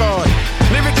race card.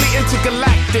 Lyrically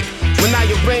intergalactic. When I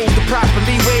arrange the proper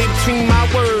leeway between my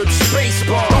words, space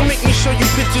bar. Don't make me show you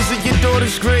pictures of your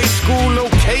daughter's grade school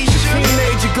location.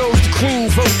 Teenager goes to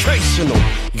Queens vocational.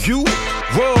 You,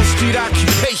 Wall Street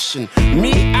occupation.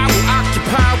 Me, I will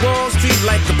occupy Wall Street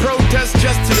like the protest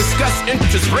just to discuss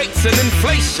interest rates and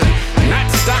inflation.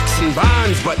 Not stocks and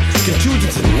bonds, but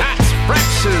contusions and knots,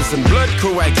 fractures and blood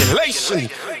coagulation.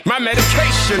 My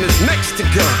medication is next to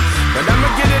go, but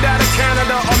I'ma get it out of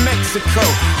Canada or Mexico.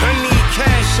 I need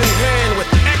cash in hand with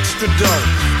extra dough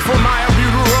for my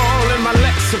albuterol and my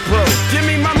Lexapro. Give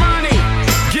me my money,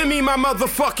 give me my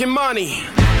motherfucking money.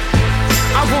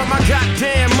 I want my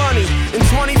goddamn money. In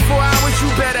 24 hours, you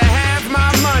better have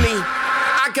my money.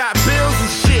 I got bills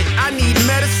and shit, I need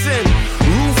medicine.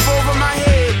 Roof over my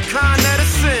head, con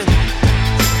medicine.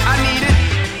 I need it.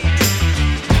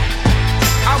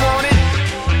 I want it.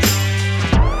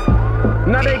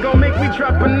 Now they gon' make me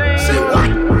drop a name. Say what?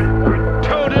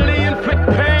 Totally inflict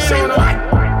pain. Say what?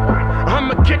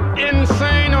 I'ma get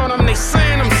insane on them. They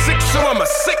saying I'm sick, so I'ma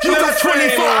sick. You got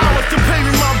 24 hours to pay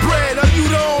me my bread, or you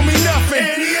don't owe me nothing.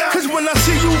 Cause when I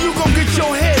see you, you gon' get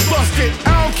your head busted.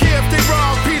 I don't care if they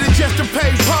rob Peter just to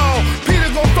pay Paul. Peter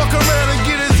gon' fuck around and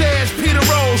get his ass Peter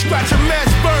roll. Scratch a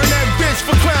match, burn that bitch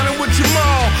for clowning with your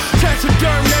mall.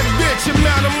 Taxiderm that bitch and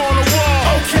mount him on the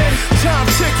wall. Okay, time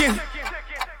ticking.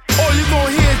 All you gon'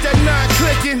 hear is that 9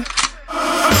 clicking.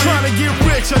 I'm trying to get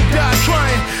rich or die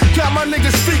trying. Got my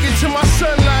niggas speaking to my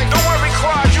son like, don't worry,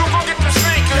 Quad, you gon' get the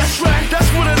sneakers. That's right,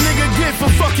 that's what a nigga get for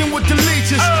fucking with the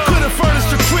leeches. Could've furnished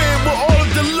the crib with all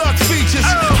the deluxe features.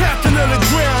 Captain of the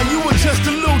ground, you were just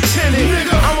a lieutenant.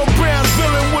 Nigga, I'm a brown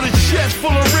villain with a chest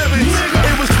full of ribbons. Nigga.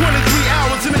 It was 23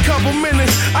 hours in a couple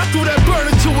minutes. I threw that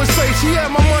burner to his face. He had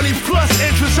my money plus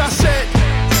interest. I said,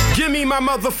 give me my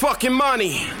motherfucking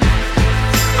money.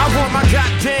 I want my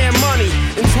goddamn money.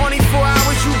 In 24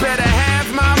 hours, you better have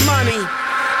my money.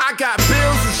 I got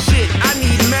bills and shit, I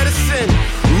need medicine.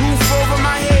 Roof over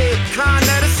my head, con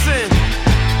medicine.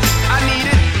 I need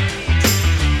it.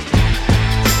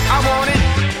 I want it.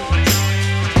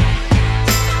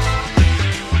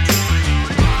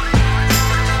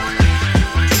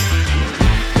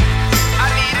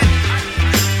 I need it.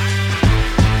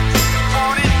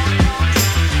 Want it.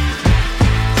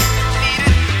 Need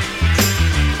it.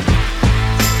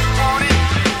 Want it.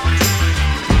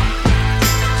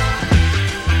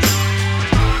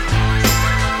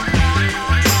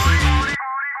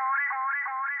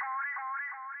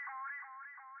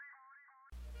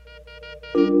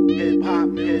 hip hop,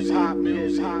 hip hop,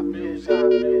 hip hop, hip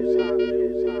hop, hip hop,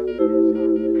 hip hop.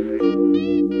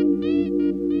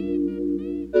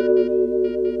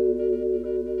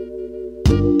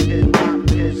 Hip hop,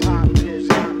 hip hop, hip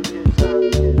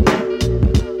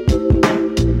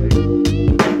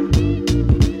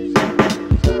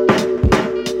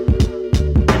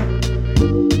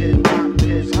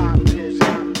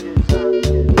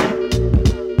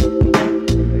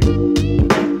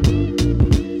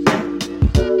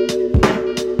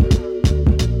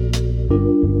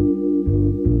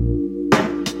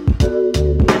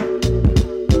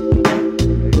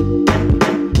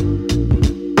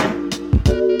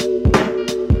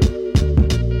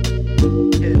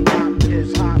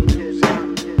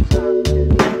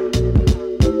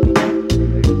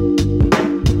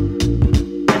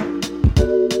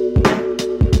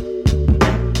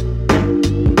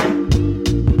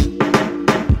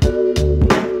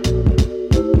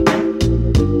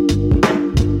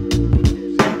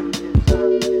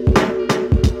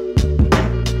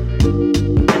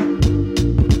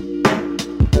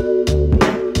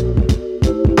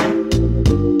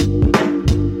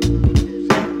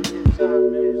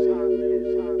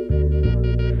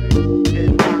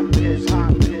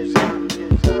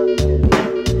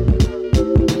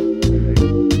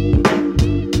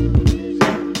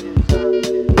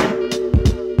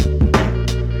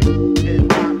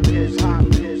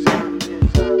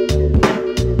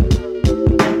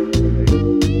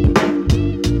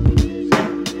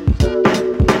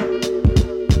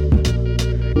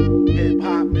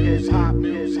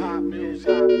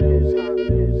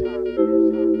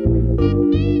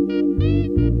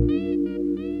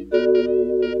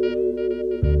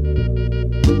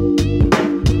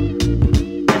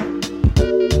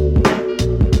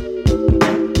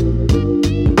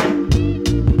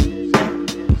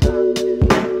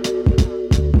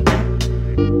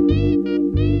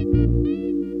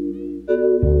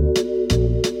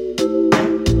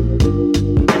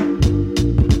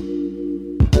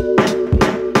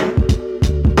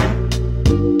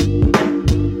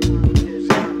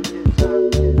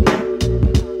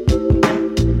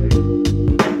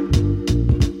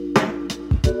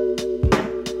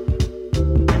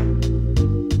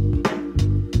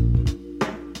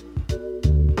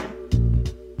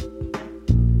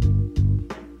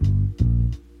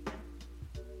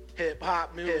Hip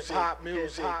hop music, hop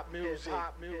music, hop music,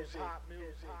 hop music, hop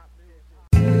music.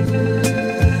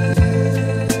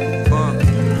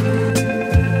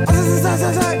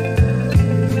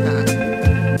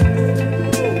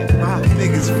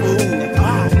 Niggas food.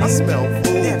 I smell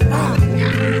food.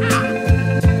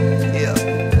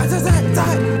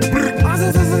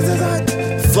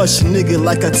 Flush a nigga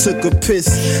like I took a piss.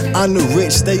 I'm the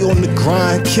rich, stay on the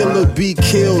grind. Killer be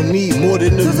killed, need more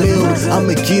than a meal.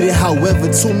 I'ma get it, however,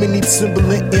 too many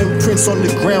Timberland imprints on the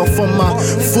ground from my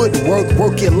footwork.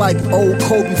 Work it like old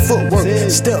Kobe footwork.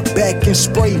 Step back and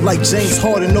spray like James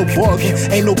Harden, no bargain.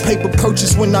 Ain't no paper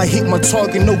purchase when I hit my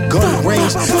target, no gun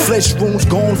range. Flesh wounds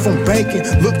gone from banking.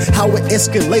 Look how it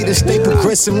escalated, stay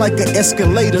progressing like an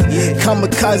escalator.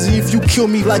 Kamikaze if you kill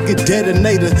me like a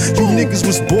detonator. You niggas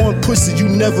was born pussy, you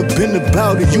never been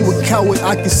about it. You a coward,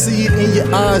 I can see it in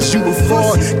your eyes. You a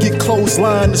fraud, get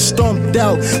clotheslined and stumped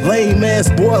out. Lame ass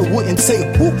boy, wouldn't take.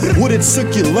 Would've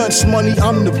took your lunch money.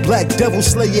 I'm the black devil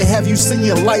slayer. Have you seen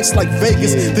your lights like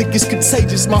Vegas? Think it's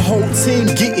contagious. My whole team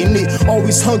getting it.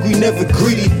 Always hungry, never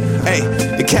greedy. Hey,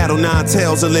 the cattle 9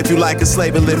 tails will lift you like a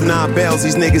slave and lift 9 bells.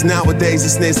 These niggas nowadays,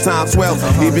 it's snitch times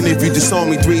 12. Even if you just saw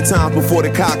me 3 times before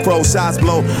the cock crows, shots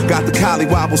blow. Got the collie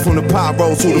wobbles from the pop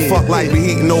rolls. Who the fuck like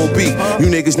me eating old beef? You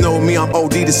niggas know me, I'm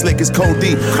OD, the slickest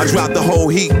Cody. I drop the whole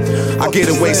heat. I get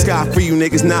away scot-free, you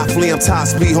niggas not flee. I'm top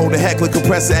speed, hold a heckler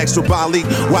compressor, extra body.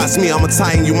 Watch me, I'm a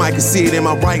titan. You might can see it in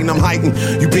my writing, I'm heightened.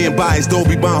 You being biased,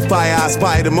 Dolby bonfire, I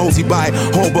spy the mosey by it.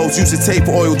 Hobos use the tape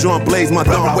for oil drum blaze. My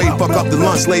dumb way, fuck up the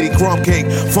lunch lady, crumb cake.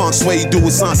 Funk sway, you do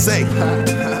what son say.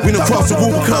 We done crossed the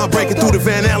Rubicon, breaking through the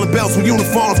Van Allen belts with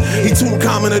uniforms. He too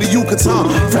common of the Yucatan.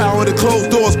 Power of the closed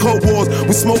doors, cold wars.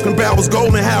 We smoking barrels,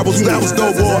 golden harrows. That was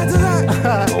dope, boy.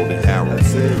 Golden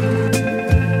harrows.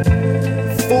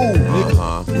 Fool,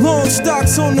 Long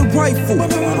stocks on the rifle.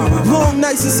 Long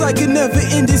nights, it's like a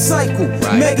never-ending cycle.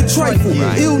 Mega trifle.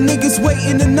 Ill niggas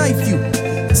waiting to knife you.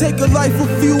 Take a life of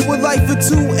few, a life or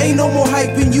two. Ain't no more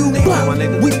hyping you.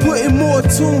 We putting more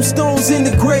tombstones in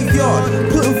the graveyard.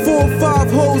 Putting 4 or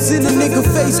 5 holes in a nigga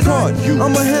face card.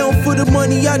 I'm a hound for the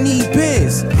money, I need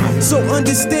bands. So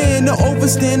understand or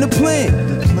overstand the plan.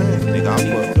 Nigga, I'm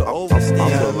for last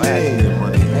year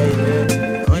money. Hey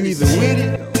man, you even with it?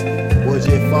 Or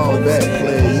just fall back,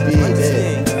 player? You did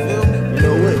that. You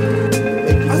know what?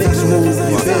 Make your next move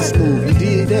your best move. You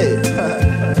did that.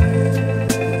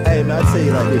 Hey man, I tell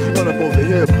you like this, you run up over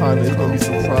here, partner, it's gonna be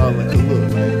some problems. Cause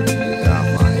look, man,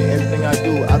 everything I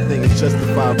do, I think it's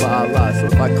justified by Allah. So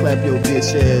if I clap your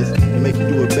bitch ass and make you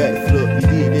do a backflip, you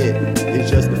did that, it's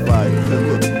justified. Cause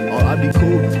look, I be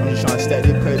cool, I'm just trying to stack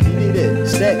that pressure. You did that,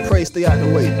 stack pray, stay out the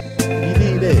way. You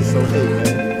did that, so hey man,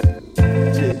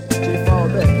 just fall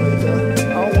back, man.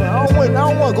 I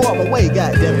don't wanna go out my way,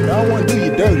 goddammit, man. I don't wanna do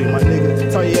you dirty, my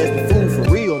nigga. Turn your ass to food for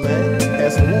real, man.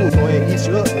 Have some wood, go ahead and eat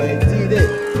you up, man. Did that.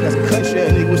 That's a country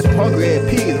ass nigga with some hungry ass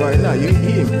pigs right now. You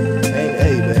hear me?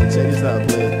 Hey man, check this out,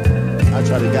 player. I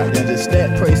try to goddamn just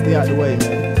stack, pray, stay out the way,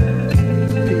 man.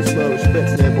 Peace, love,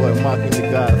 respect to that boy mocking the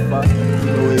Godfather. You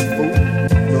know what he fool?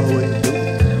 You know what he do?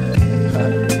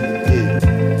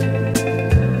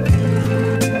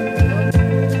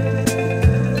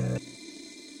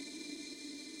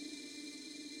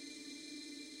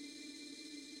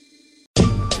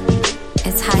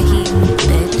 It's high heat,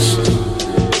 bitch.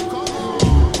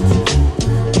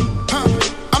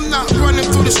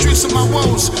 Through the streets of my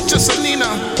woes, just Alina,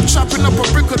 chopping up a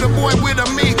brick of the boy with a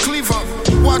meat cleaver.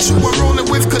 Watch who we're rolling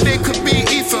with, cause they could be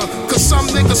ether. Cause some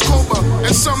niggas Cobra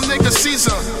and some niggas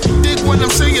Caesar. Dig what I'm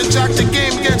saying, Jack, the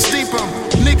game gets deeper.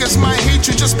 Niggas might hate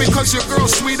you just because your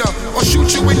girl's sweeter, or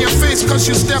shoot you in your face cause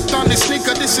you stepped on the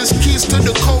sneaker. This is keys to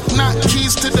the coke, not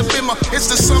keys to the bimmer. It's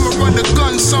the summer of the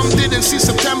gun, some didn't see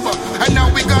September. And now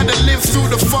we gotta live through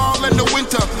the fall and the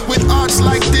winter. With odds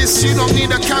like this, you don't need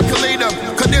a calculator.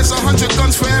 Cause there's 100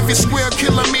 guns for every square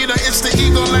kilometer. It's the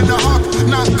eagle and the hawk,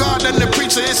 not God and the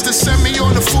preacher. It's the semi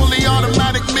or the fully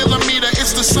automatic millimeter.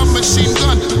 It's the submachine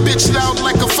gun, bitch loud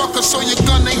like a fucker. So you're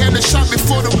gonna hear the shot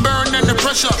before the burn and the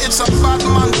pressure. It's a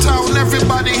Batman town,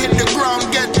 everybody hit the ground.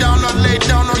 Get down or lay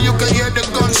down or you can hear the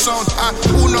gun sound.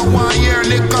 Uno 1 year,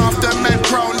 lick off the med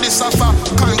crown. This of a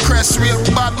Conquest, real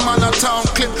Batman a town.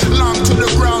 Clip long to the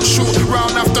ground, shoot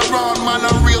round after round. Man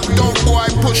a real dope boy,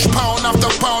 push pound after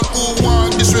pound. Who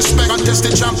want disrespect? Contest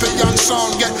the champion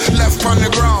sound. Get left on the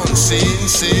ground. Sing.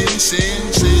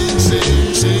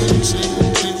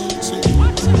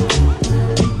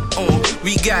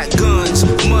 We got guns,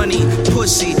 money,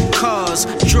 pussy, cars,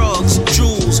 drugs,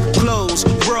 jewels, clothes,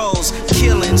 brawls,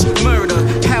 killings, murder,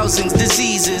 housings,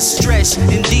 diseases, stress.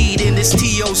 Indeed, in this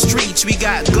TO streets, we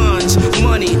got guns,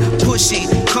 money, pussy,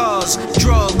 cars,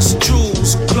 drugs,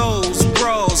 jewels, clothes.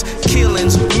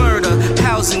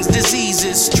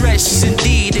 diseases. Stress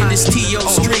indeed in this TO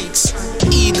streets.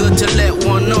 Eager to let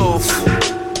one off.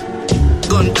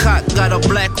 Gun cock, got a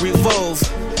black revolve.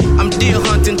 I'm deer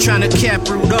hunting, trying to cap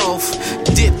Rudolph.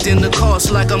 Dipped in the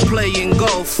course like I'm playing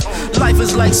golf. Life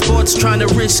is like sports, trying to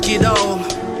risk it all.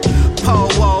 Paul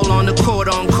Wall on the court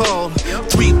on call.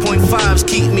 3.5s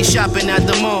keep me shopping at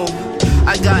the mall.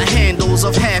 I got handles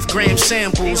of half-gram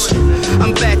samples.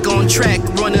 I'm back on track,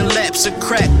 running laps of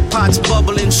crack. Pots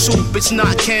bubbling soup, it's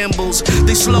not Campbell's.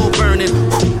 They slow burning,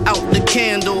 out the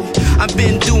candle. I've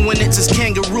been doing it since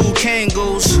kangaroo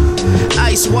kangles.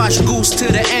 Ice wash goose to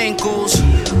the ankles.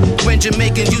 When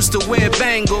Jamaicans used to wear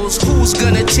bangles, who's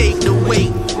gonna take the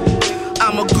weight?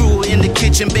 I'm a guru in the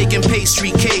kitchen baking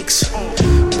pastry cakes.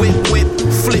 Whip, whip,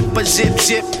 flip a zip,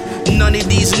 zip. None of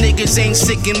these niggas ain't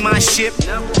sick in my ship.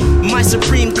 My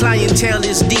supreme clientele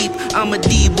is deep. I'm a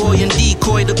D-boy and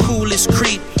decoy, the coolest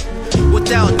creep.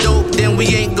 Without dope, then we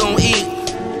ain't gon' eat.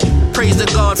 Praise the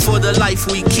God for the life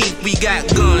we keep. We got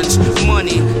guns,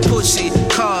 money, pussy,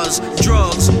 cars,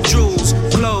 drugs, jewels,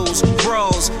 clothes,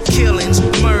 brawls, killings,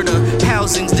 murder,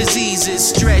 housings, diseases,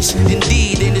 stress.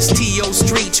 Indeed, in this TO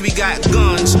streets, we got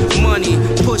guns, money,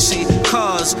 pussy,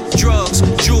 cars, drugs,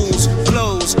 jewels,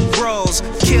 clothes, brawls,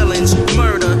 killings,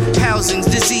 murder, housings,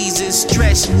 diseases,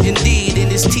 stress. Indeed, in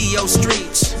this TO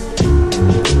streets.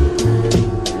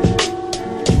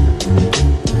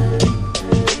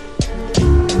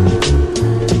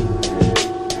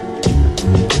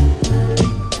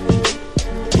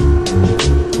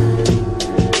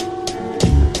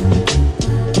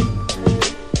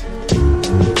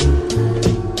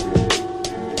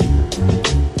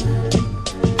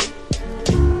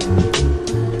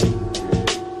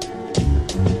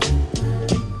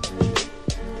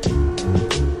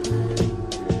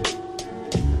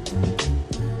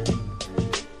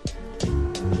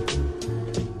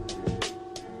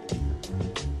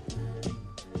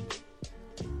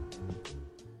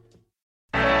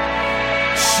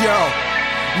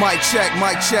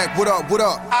 Mic check, what up?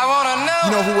 I wanna know.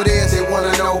 You know who it is? They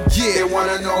wanna know. Yeah. They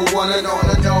wanna know. They wanna know.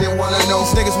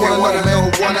 These niggas wanna know, man.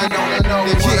 They wanna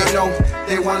know.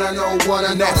 They wanna know.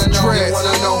 That's dreads. They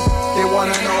wanna know. They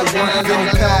wanna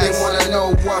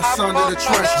know what's under the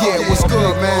trench. Yeah, what's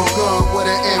good, man? Good with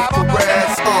an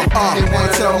infrared. They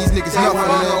wanna tell these niggas nothing,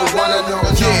 man.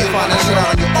 Yeah, find that shit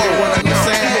out on your own. You know what I'm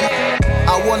saying?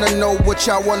 I wanna know what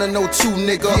y'all wanna know too,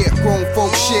 nigga. Yeah, grown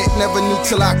folk shit, never knew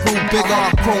till I grew bigger.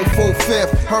 Grown folk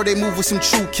fifth, heard they move with some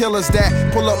true killers that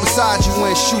pull up beside you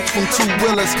and shoot from two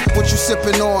wheelers. What you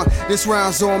sippin' on? This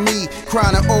round's on me.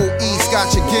 Crying to OE,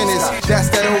 Scotch and Guinness. That's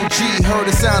that OG. Heard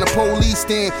the sound of police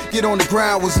then get on the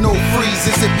ground was no freeze.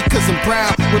 Is it because I'm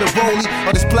brown with a rollie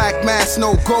or this black mask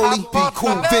no goalie? Be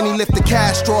cool, Vinny lift the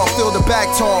cash straw, fill the bag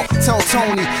tall. Tell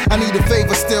Tony I need a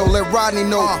favor still. Let Rodney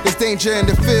know there's danger in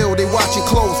the field. They watching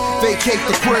close, vacate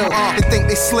the grill. They think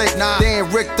they slick, they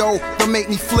ain't Rick though. Don't make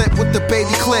me flip with the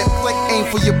baby clip. Aim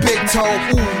for your big toe.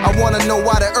 Ooh, I wanna know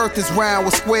why the earth is round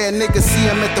with square niggas. See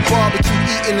him at the barbecue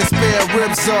eating his spare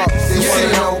ribs up. They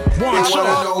wanna know. They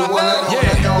wanna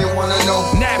know. They wanna know.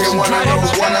 They wanna know.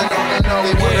 They wanna know.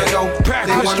 They wanna know.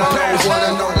 They wanna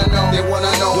know. They wanna know. They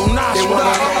wanna know. They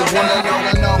wanna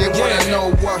know. They wanna know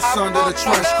what's under the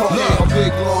trench coat. A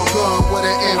big long gun with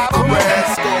an infrared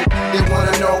scope. They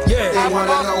wanna know. They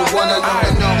wanna know. They wanna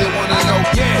know. They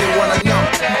wanna know.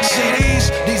 See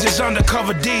these is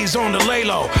undercover D's on the lay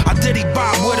low. I diddy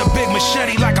bop with a big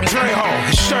machete like I'm Trejo.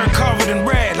 His shirt covered in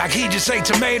red like he just ate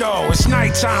tomato. It's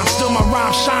nighttime, still my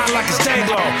rhyme shine like it's day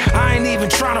glow. I ain't even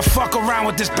trying to fuck around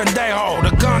with this pendejo.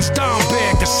 The gun's dumb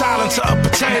big, the silence of a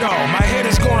potato. My head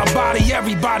is gonna body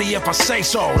everybody if I say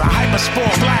so. The hyper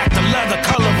sport black, the leather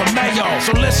color of mayo.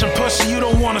 So listen pussy, you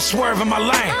don't wanna swerve in my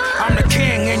lane. I'm the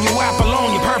king and you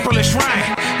Apollon, your purplish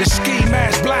rain. The ski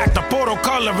mask black, the portal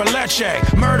color of leche.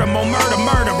 Murder, more murder,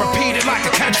 murder, repeat it like a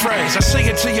catchphrase. I sing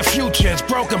it to your future, it's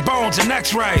broken bones and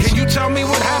x-rays. Can you tell me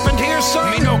what happened here, son?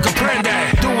 Me no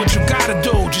comprende. Do what you gotta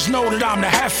do, just know that I'm the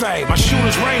jefe. My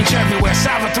shooters range everywhere,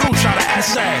 Salvatore try to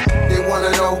essay. They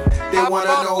wanna know, they wanna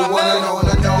know, wanna know,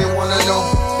 they wanna know,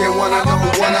 they wanna know,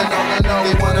 wanna know,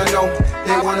 they wanna know,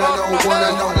 they wanna know,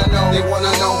 wanna know, they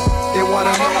wanna know, they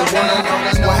wanna know, wanna know.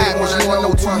 That's what happens when you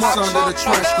know too much under the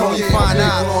trench coat. You find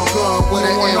out with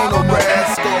an infrared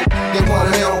scope. They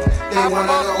wanna know, they wanna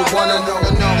know, wanna know,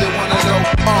 they wanna know,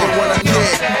 they wanna know.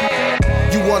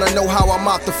 You wanna know how I'm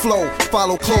out the flow?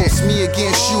 Follow close, me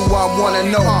against you, I wanna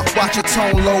know. Watch your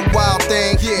tone low, wild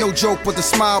thing. No joke, but the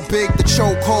smile big, the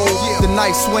choke hold. The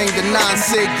knife swing, the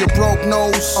 9-sig, your broke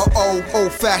nose.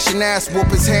 Old fashioned ass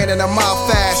whoopers, hand in a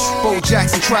mouth fast. Bo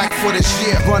Jackson track for this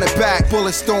year. Run it back,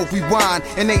 bullets don't rewind.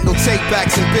 And ain't no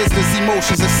takebacks in business,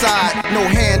 emotions aside. No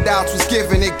handouts was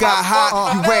given, it got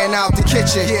hot. You ran out the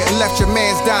kitchen and left your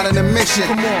mans down in a mission.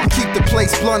 Keep the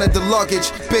place blunted, the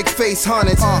luggage, big face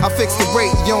hundreds. I fix the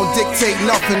rate, you don't dictate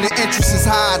nothing. The interest is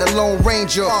high, the Lone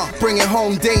Ranger, bringing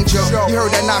home danger. You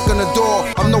heard that knock on the door,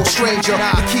 I'm no stranger.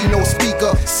 The key no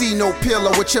speaker, see no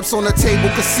pillar. With chips on the table,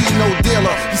 casino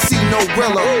dealer. You see no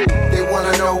riller. They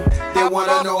wanna know, they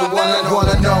wanna know, wanna know,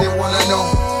 they wanna know,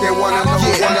 they wanna know,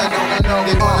 wanna know,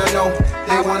 they wanna know,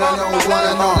 they wanna know,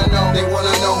 wanna know, they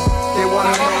wanna know, they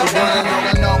wanna know,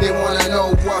 wanna know, they wanna know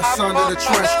what's under the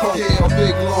trench coat. A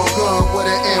big long gun with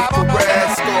an infrared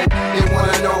scope. They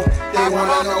wanna know, they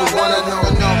wanna know, wanna know,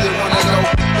 they wanna know,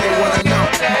 they wanna know.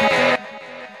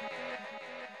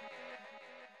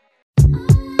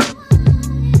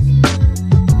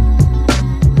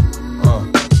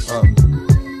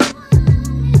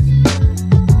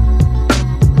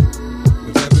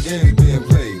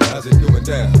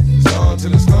 It's on to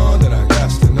the scorn that I got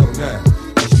to know now.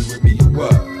 Is you with me or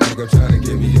what? Nigga trying to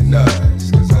give me a nut.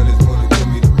 Cause honey's wanna give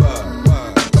me the bug.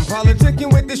 I'm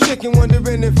politicking with this chicken,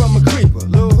 wondering if I'm a creeper.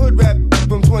 Little hood rap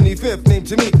from 25th named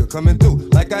Tamika. Coming through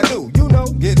like I do, you know,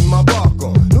 getting my bark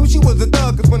on. Knew she was a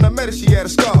thug cause when I met her she had a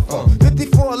scarf on.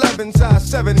 54'11", size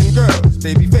 7 and girls.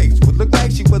 Baby face would look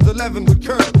like she was 11 with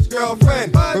curves.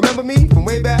 Girlfriend, remember me from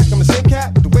way back? I'm the same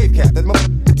cat with the wave cap that my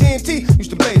TNT used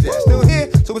to blaze at. Still here,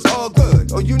 so it's all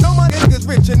good. Oh, you know my niggas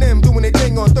rich and them doing their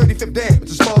thing on 35th Dam.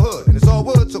 It's a small hood and it's all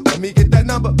wood, so let me get that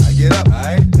number. I get up,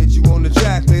 alright? Hit you on the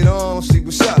jack later on, see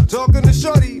what's up. Talking to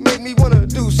shorty made me wanna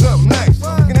do something nice.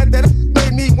 Looking at that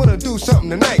made me wanna do something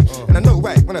tonight. And I know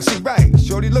right when I see right.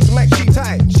 Shorty looking like she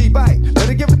tight, she bite. Let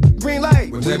her give it the green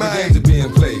light. When every games are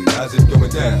being played, how's it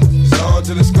going down? It's on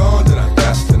to the scorn that I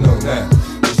got to know now.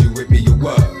 Is you with me or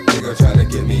what? Nigga trying to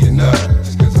get me a nut.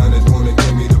 Just cause honey's wanna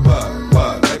give me the bug.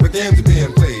 Like the games are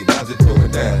being played, how's it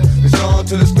going down? It's on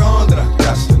to the scorn that I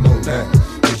got to know now.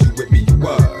 Is you with me or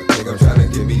what? Nigga trying to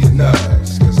give me a nut.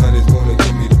 Just cause honey's wanna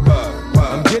give me the bug.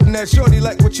 I'm getting that shorty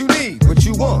like what you need, what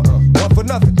you want. Want for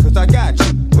nothing, cause I got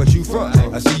you, but you front.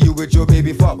 I see you with your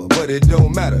baby father, but it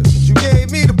don't matter. Since you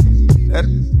gave me the that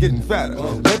getting fatter.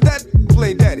 Let that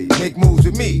play daddy, make moves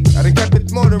with me. I done kept it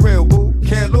more than real, boo.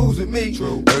 Can't lose with me.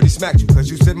 Dirty smacked you, cause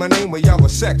you said my name when y'all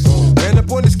was sex. Ran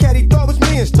up on this cat, he thought it was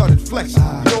me and started flexing.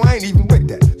 You know I ain't even with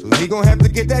that, so he gon' have to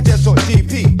get that just on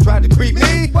GP. Tried to creep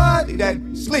me, what? That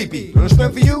sleepy. Gonna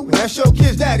spend for you, and that's your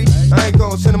kid's daddy. I ain't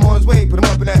gon' send him on his way, put him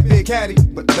up in that big caddy.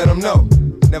 But let him know,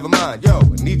 never mind, yo,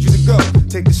 I need you to go.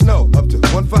 Take the snow up to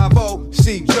 150,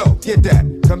 see Joe, get that.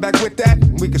 Come back with that,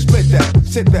 and we can split that.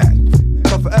 Sit back.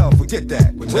 For L, forget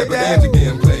that. Whenever games are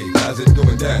being played, how's it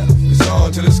going down? It's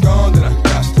on to the scorn that I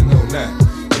got to know now.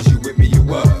 Is you with me or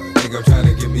what? Think I'm trying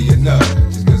to give me a nut.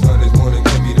 Just cause honey's wanna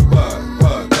give me the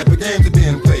bug. Type of games are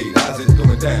being played, how's it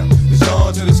going down? It's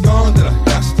on to the scorn that I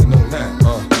got to know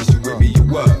now. Is you with me or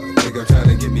what? Think I'm trying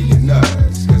to give me a nut.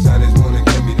 Just cause honey's wanna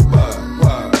give me the bug.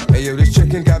 Hey yo, this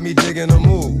chicken got me digging her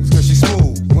moves. Cause she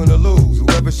smooth, win or lose,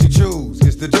 whoever she choose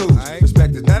gets the dues.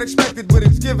 Respect is not expected, but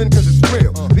it's given cause it's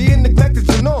real. Being neglected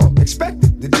the norm,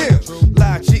 expected the deal.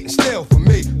 Lie, cheat, and steal for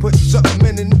me. Put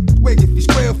something in the wig if you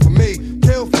squeal for me.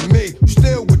 Kill for me, you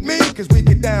still with me? Cause we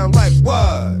get down like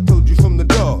what? Told you from the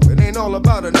door, it ain't all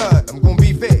about a nut. I'm gonna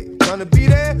be fair, trying to be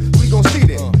there, we gon' see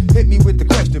there. Hit me with the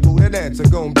question, boo, that answer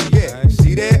gon' be yeah.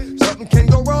 See there, something can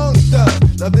go wrong, it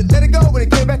does. Love it, let it go when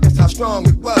it came back, that's how strong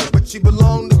it was. But she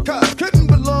belonged to Cuz, couldn't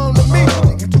belong to me.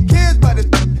 She got 2 kids by this,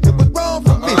 it was wrong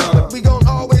for me. But we gon'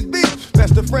 always be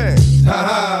best of friends. Ha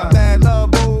ha. Bad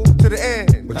love, boo, to the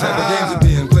end. What type of games are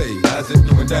being played? How's it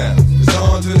going down? It's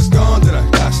on to the scorn that I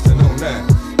got to know now.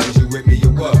 Is you with me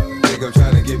or what? Think I'm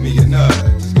trying to give me a nut.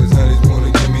 Just cause honey's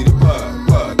wanna give me the bug.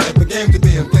 What type of games are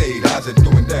being played? How's it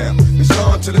going down? It's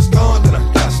on to the scorn that I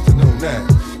got to know now.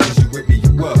 Is you with me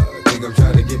or what? Think I'm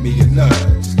trying to give me a nut.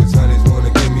 Just cause honey's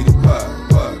wanna give me the bug.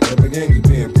 What type of games are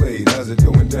being played? How's it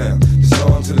going down? It's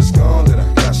on to the scorn that I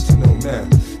got to know now.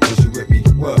 Is you with me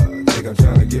or what? Think I'm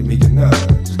trying to give me a nut.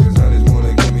 Just cause honey's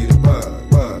wanna give me the bug.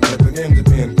 What type of games are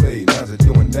being played? How's it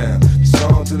going down? It's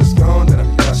on to the scorn that I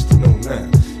got to know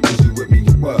now. Is you with me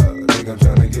or what? Think I'm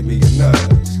trying to give me a nut.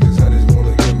 Just cause honey's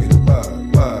wanna give me the bug.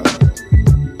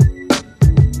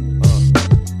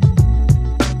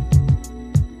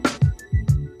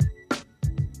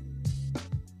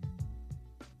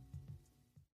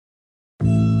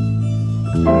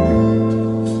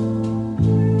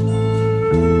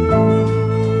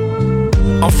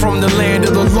 from the land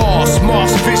of the lost.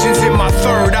 Moss visions in my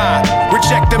third eye.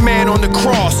 Reject the man on the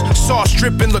cross. Sauce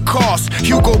dripping Lacoste.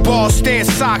 Hugo Boss stand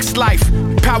socks life.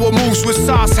 Power moves with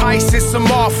sauce heists. It's some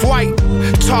off-white.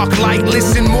 Talk light,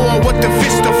 listen more. What the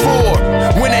fist are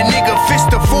for? When a nigga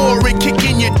fist are for it, kick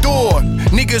in your door.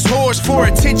 Niggas whores for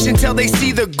attention till they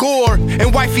see the gore.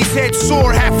 And wifey's head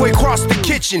sore halfway across the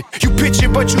kitchen. You picture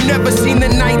but you never seen the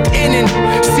ninth inning.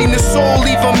 Seen the soul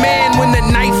leave a man when the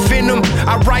knife in him.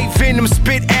 I write venom,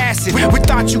 spit acid with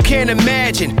thoughts you can't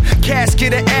imagine.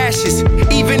 Casket of ashes,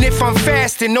 even if I'm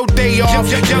fasting, no day off.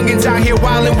 Youngins out here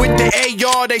wildin' with the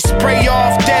AR. They spray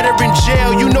off, dead or in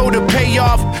jail, you know the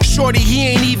payoff. Shorty, he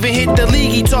ain't even hit the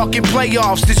league, he talking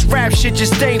playoffs. This rap shit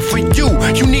just ain't for you,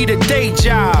 you need a day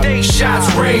job.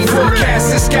 Shots rain,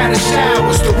 forecast and scatter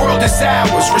showers. The world is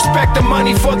ours, respect the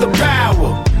money for the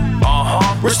power.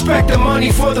 Respect the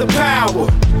money for the power.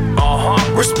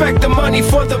 Respect the money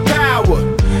for the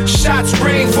power. Shots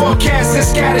rain, forecast and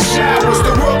scatter showers.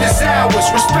 The world is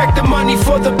ours, respect the money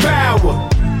for the power.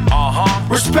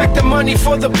 Respect the money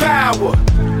for the power.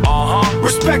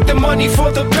 Respect the money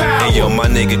for the power. Hey yo, my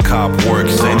nigga Cop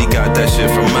works, and he got that shit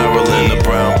from Maryland. The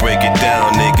Brown, break it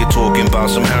down, nigga, talking about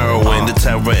some heroin. The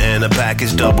terror in a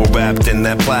package, double wrapped in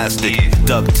that plastic.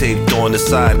 Duct taped on the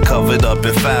side, covered up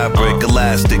in fabric.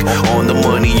 Elastic, on the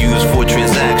money used for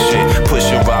transaction.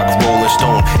 Pushing rock, rolling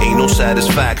stone, ain't no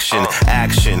satisfaction.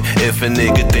 Action, if a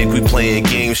nigga think we playing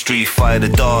game, Street Fighter,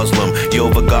 Darslem.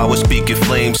 Yo, but God was speaking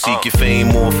flames, seek your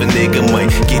fame off. A nigga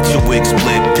might get your wig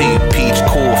split, peach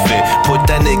coffin. Put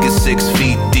that nigga 6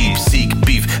 feet deep, seek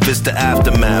beef. This the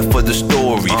aftermath for the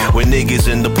story. When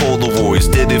niggas in the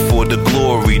Polaroids did it for the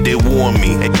glory, they warned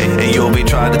me. And yo, they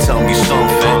tried to tell me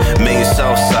something. Main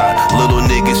Southside, little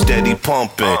niggas steady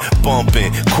pumping,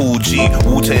 bumping. Cool G,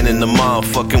 Wu-Tang in the mob,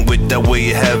 fucking with that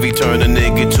weight heavy, turn a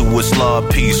nigga to a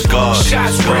slob piece. God.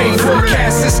 Shots rain,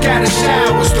 forecast and scatter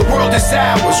showers. The world is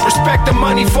ours. Respect the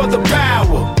money for the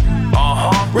power.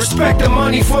 Respect the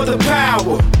money for the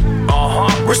power.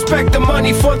 Respect the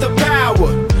money for the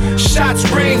power. Shots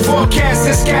rain, forecast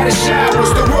and scatter showers.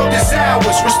 The world is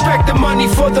ours. Respect the money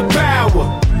for the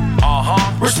power.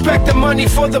 Respect the money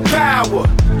for the power.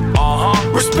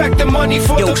 Respect the money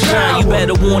for the power. Yo, Shine, you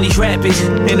better warn these rappers.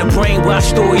 In the brainwash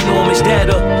story, enormous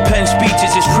data. Pen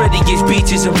speeches as pretty as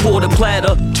beaches and pour the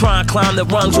platter. Try and climb the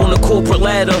rungs on the corporate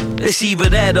ladder. It's either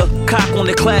that or cock on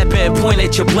the clap and point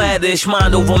at your bladder. It's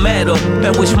mind over matter.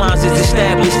 And which minds is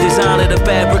established. Design of the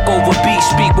fabric over beat.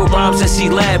 Speak with rhymes that's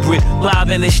elaborate. Live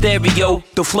in the stereo.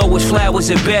 The flow is flowers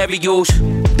and burials.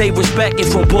 They respect it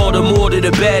from Baltimore to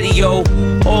the patio.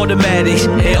 Automatics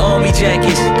and army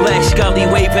jackets. Black Scully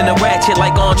waving a ratchet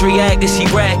like Andre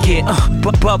Agassi racket.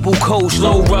 Bubble coats,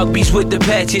 low rugbies with the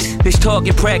patches. It's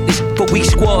target practice, but we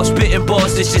squad spitting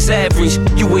bars that's just average.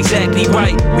 You exactly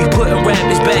right. We putting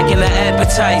rappers back in the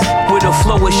appetite. With a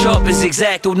flow as sharp as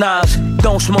X-Acto knives.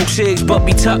 Don't smoke cigs, but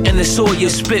be tucking the Sawyer.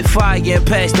 Spit fire and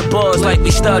pass the bars like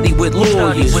we study with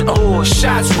lawyers.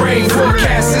 Shots rain,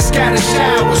 forecast and scatter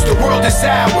showers. The world is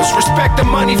ours. Respect the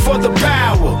money for the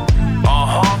power.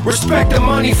 Respect the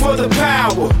money for the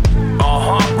power.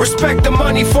 Respect the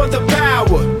money for the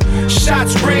power.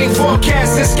 Shots rain,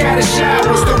 forecast and scatter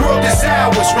showers. The world is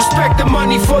ours. Respect the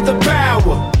money for the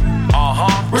power.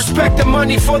 Respect the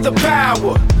money for the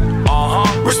power.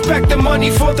 Respect the money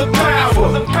for the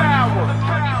power.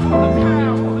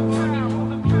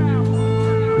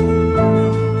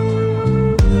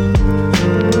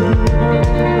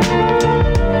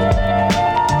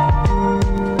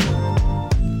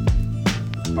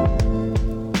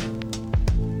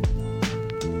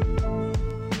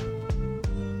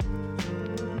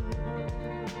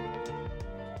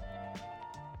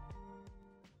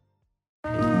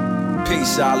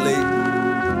 Peace, Ali.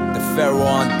 The Pharaoh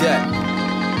on deck.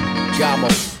 Gamo.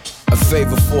 A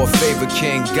favor for a favor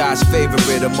king, God's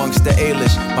favorite amongst the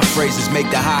A-list. My phrases make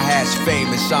the hi-hats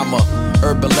famous. I'm a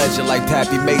urban legend like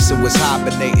Pappy Mason was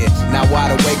hibernating. Now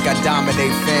wide awake, I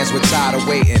dominate fans with tired of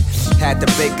waiting. Had to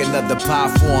bake another pie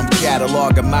for him,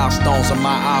 catalog of milestones on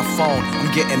my iPhone.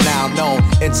 I'm getting now known.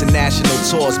 International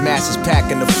tours, masses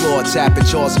packing the floor, tapping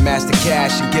jaws of master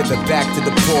cash and give it back to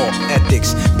the poor.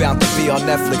 Ethics, bound to be on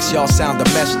Netflix, y'all sound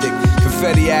domestic.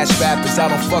 Confetti ass rappers, I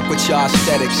don't fuck with y'all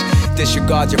aesthetics.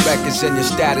 Disregard your records and your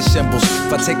status symbols.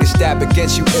 If I take a stab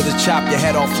against you, it'll chop your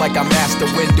head off like I'm Master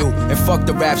Windu. And fuck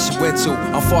the raps you into,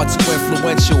 I'm far too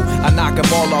influential. I knock them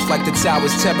all off like the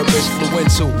towers terrorists flew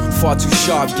into. Far too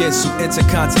sharp, Ginsu,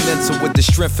 intercontinental with the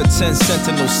strength of 10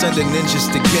 sentinels, sending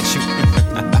ninjas to get you.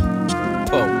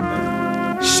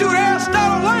 Shoot,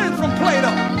 Aristotle learned from Plato.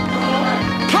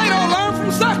 Plato learned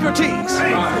from Socrates.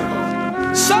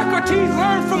 Socrates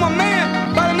learned from a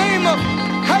man by the name of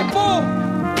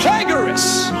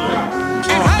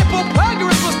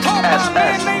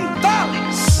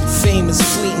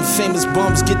famous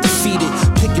bums get defeated.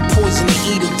 Pick your poison and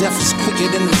eat it. Death is quicker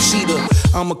than a cheetah.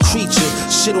 I'm a creature.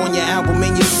 Shit on your album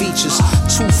and your features.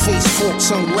 Two-faced,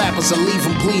 fork-tongued rappers, I leave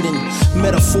them bleeding.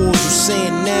 Metaphors you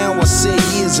saying now, I said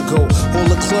years ago. All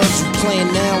the clubs you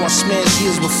playing now, I smashed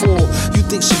years before. You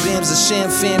think Shabam's a sham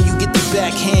fam, you get the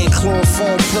backhand.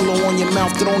 Chloroform pillow on your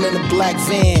mouth, thrown in a black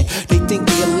van. They think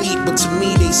they elite, but to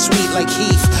me they sweet like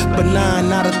Heath. Benign,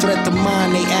 not a threat to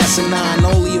mine, they asinine.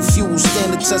 Only a few will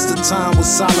stand the test of time with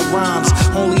solid rhymes.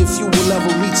 Only a few will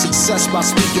ever reach success by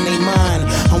speaking their mind.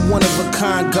 I'm one of a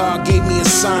kind, God gave me a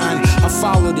sign. I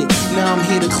followed it, now I'm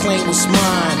here to claim what's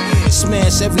mine.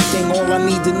 Smash everything, all I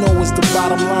need to know is the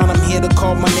bottom line. I'm here to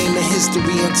call my name in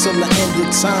history until the end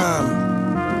of time.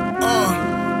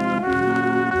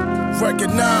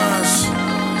 Recognize.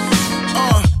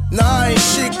 Now I ain't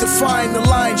chic, defying the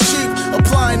line cheap.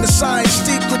 Applying the science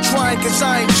deep, quit trying cause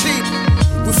I ain't cheap.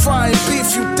 We frying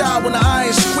beef, you die when the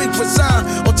iron squeak. Resign,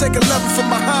 or take a level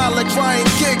from behind like Ryan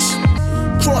Giggs.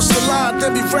 Cross the line,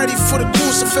 then be ready for the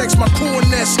crucifix. My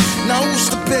coolness, now who's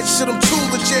the bitch? Shit, I'm too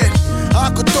legit.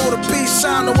 I could throw the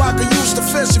B-sign, or I could use the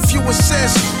fist if you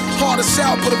insist. Hard as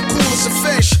out, but I'm cool as a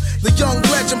fish. The young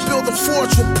legend building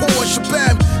forts with Paul and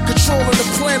Shabam. Controlling the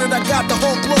planet, I got the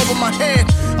whole globe in my hand.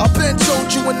 I've been told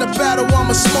you in the battle,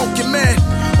 I'ma smoke your man.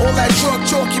 All that drug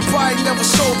talk, you probably never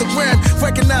sold a gram.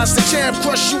 Recognize the jam,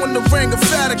 crush you in the ring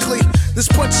emphatically. This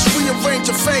punch is rearrange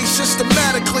your face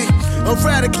systematically.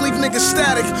 Erratically, niggas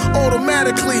static,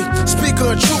 automatically.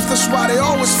 Speaker of truth, that's why they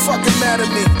always fucking mad at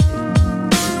me.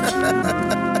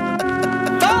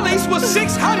 Thales was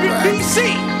 600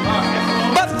 BC.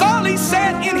 But Thales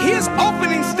said in his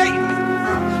opening statement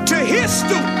to his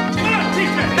students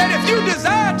that if you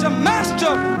desire to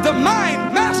master the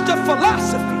mind, master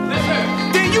philosophy,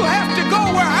 then you have to go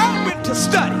where I went to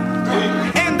study.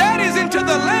 And that is into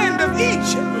the land of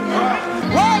Egypt.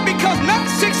 Why? Because not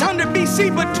 600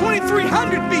 BC, but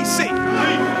 2300 BC.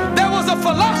 There was a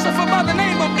philosopher by the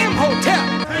name of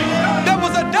Imhotep. There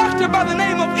was a doctor by the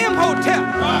name of Imhotep.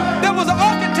 There was an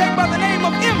architect by the name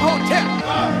of Imhotep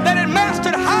that had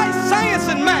mastered high science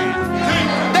and math,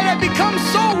 that had become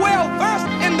so well versed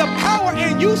in the power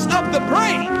and use of the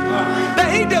brain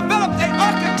that he developed an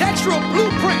architectural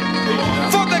blueprint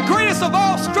for the greatest of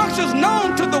all structures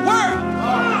known to the world,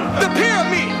 the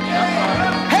pyramid.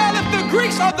 Hell, if the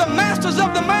Greeks are the masters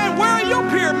of the mind, where are your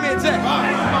pyramids at?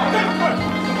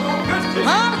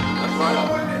 Huh?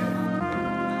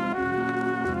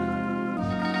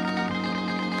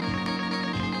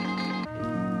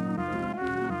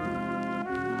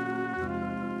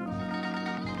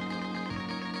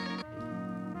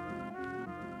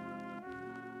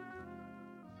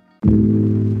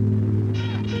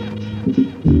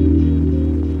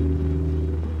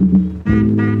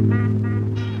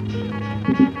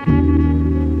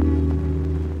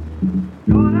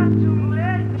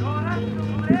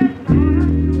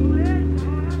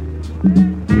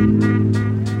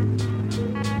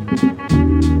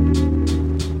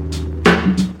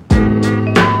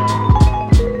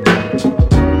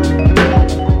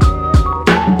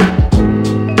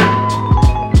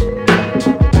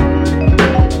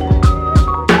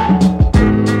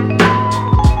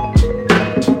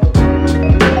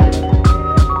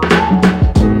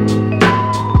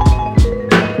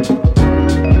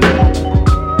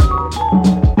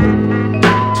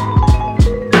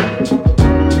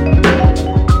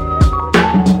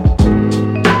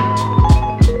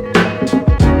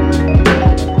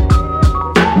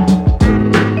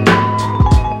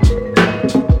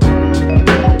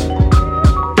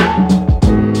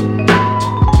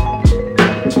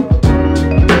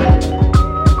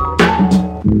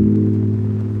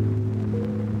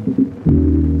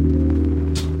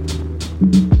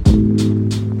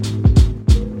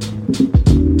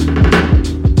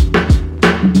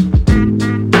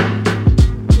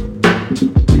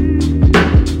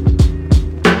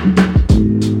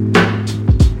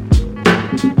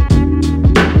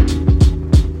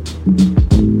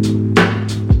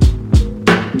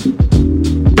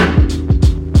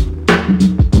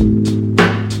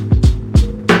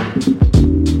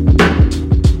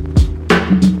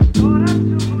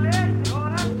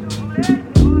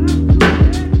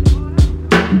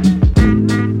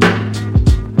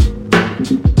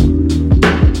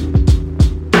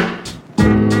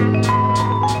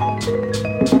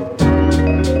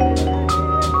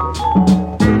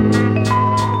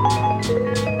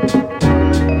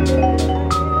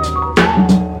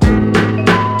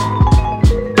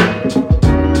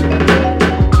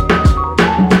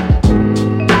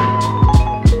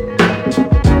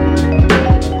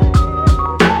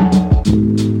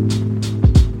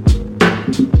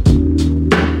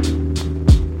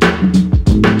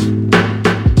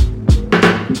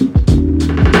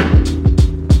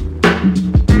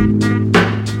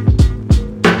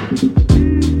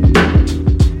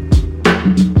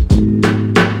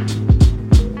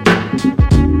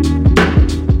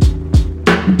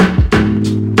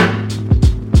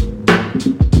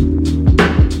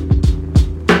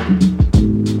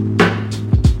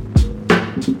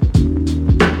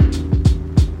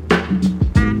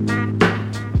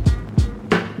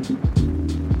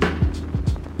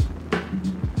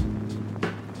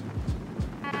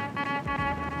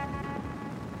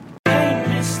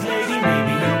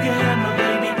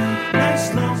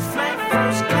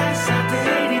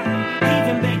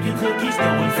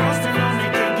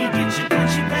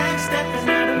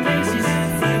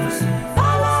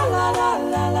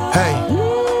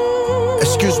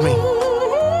 me.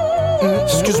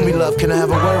 Excuse me, love, can I have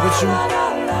a word with you?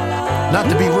 Not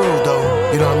to be rude,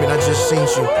 though, you know what I mean? I just seen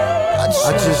you.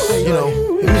 I just, you know.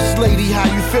 Miss Lady, how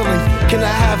you feeling? Can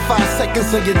I have 5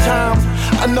 seconds of your time?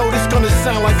 I know this gonna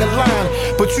sound like a line,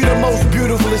 but you the most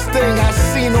beautifulest thing I've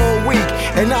seen all week.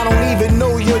 And I don't even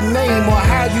know your name or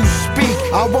how you speak.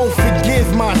 I won't forgive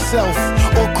myself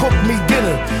or cook me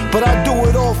dinner, but I'll do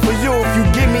it all for you if you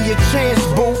give me a chance,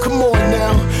 boo. Come on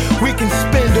now, we can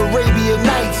spend Arabian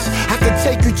nights. I can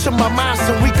take you to my mosque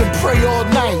and we can pray all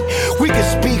night. We can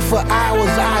speak for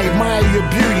hours, I admire your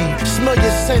beauty. Smell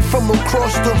your scent from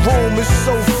across the room, it's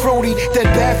so fruity. That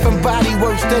Bath and Body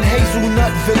Works, that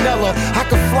hazelnut vanilla. I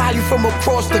can fly you from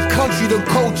across the country to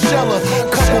Coachella.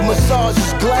 Couple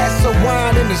massages, glass of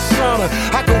wine in the sauna.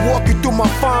 I can walk you through my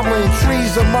farmland,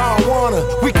 trees of marijuana.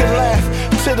 We can laugh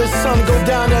till the sun go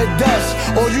down at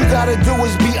dusk. All you gotta do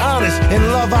is be honest and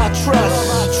love I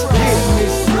trust. Yeah,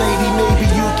 Miss Lady, maybe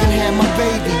you can have my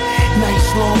baby. Nice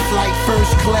long flight,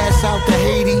 first class out to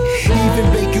Haiti. Even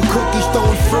bake you cookies,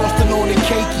 throwing frosting on the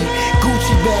cakey.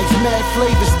 Gucci bags, mad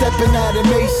flavor, stepping out of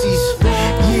Macy's.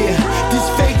 Yeah, these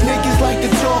fake niggas like to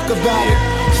talk about it.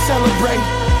 Celebrate,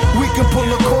 we can pull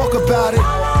a cork about it.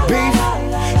 Beef,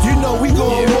 you know we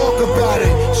gon' walk about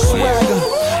it. Swagger,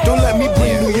 don't let me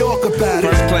bring New York about it.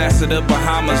 First class to the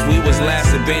Bahamas, we was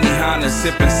last at Benihana,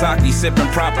 sipping sake, sipping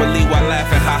properly while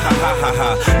laughing, ha ha ha ha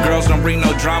ha. Girls don't bring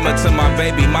no drama to my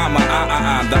baby mama,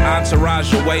 The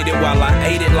entourage waited while I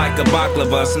ate it like a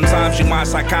baklava. Sometimes you my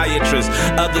psychiatrist,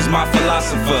 others my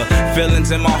philosopher.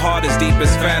 Feelings in my heart as deep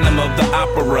as Phantom of the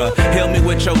Opera. Heal me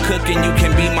with your cooking, you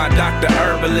can be my doctor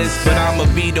herbalist, but I'ma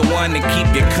be the one to keep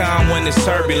you calm when it's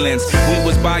turbulence. We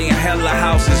was buying hella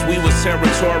houses, we was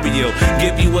territorial.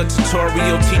 Give you a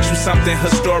tutorial, teach you something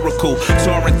historical.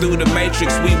 Touring through the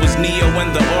Matrix, we was Neo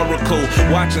and the Oracle.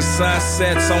 Watching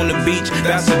sunsets on the beach,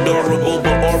 that's adorable,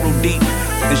 but oral deep.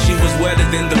 And she was wetter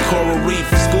than the coral reef.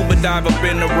 Scuba dive up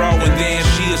in the raw and then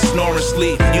she is snoring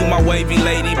sleep. You my wavy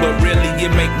lady, but really you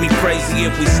make me crazy.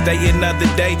 If we stay another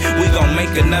day, we gon'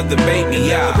 make another baby,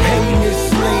 yeah. Hey,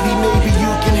 Miss Lady, maybe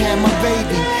you can have my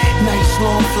baby. Nice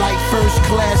long flight, first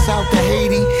class out to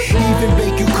Haiti. Even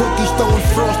bake you cookies, throwing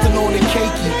frosting on the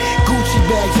cakey. Gucci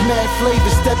bags, mad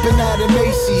flavor, stepping out of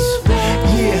Macy's.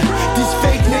 Yeah, these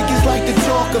fake niggas like to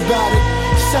talk about it.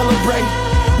 Celebrate,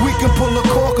 we can pull a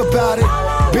cork about it.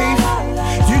 Beef,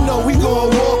 you know we gon'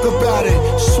 walk about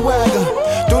it. Swagger,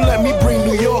 don't let me bring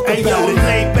New York about it. Hey yo,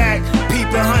 lay back,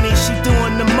 peepin' honey, she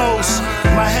doing the most.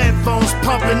 My headphones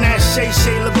pumping that Shay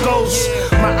La Ghost.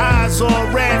 My eyes all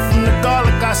red from the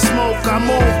garlic I smoke. I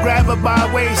move, grab her by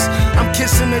waist. I'm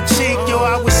kissing her cheek. Yo,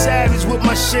 I was savage with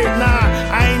my shit. Nah,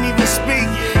 I ain't even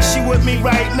speak. She with me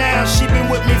right now. She been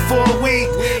with me for a week.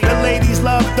 The ladies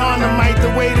love Dynamite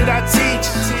the way that I teach.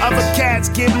 Other cats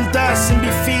give them dust and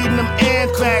be feeding them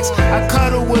anthrax. I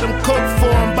cuddle with them, cook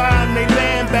for them, buy them they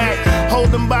land back.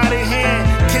 Hold them by their hand,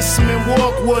 kiss them and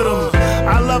walk with them.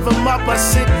 I love them up, I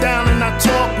sit down and I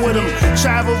talk with them.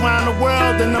 Travel around the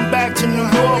world and I'm back to New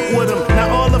York with them. Now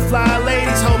all the fly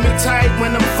ladies hold me tight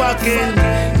when I'm fucking.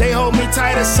 They hold me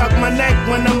tight and suck my neck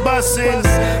when I'm bustin'.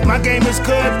 My game is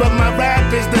good, but my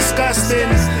rap is disgusting.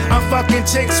 I'm fucking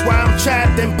chicks while I'm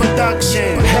trapped in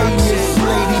production. Hey, Miss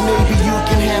Lady, maybe you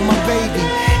can have my baby.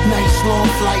 Nice long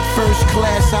flight, first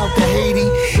class out to Haiti.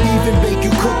 Even bake you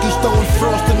cookies, throwing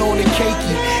frosting on the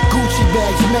cakey. Gucci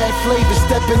bags, mad flavor,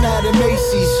 stepping out of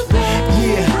Macy's.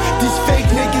 Yeah, these fake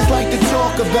niggas like to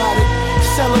talk about it.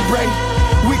 Celebrate,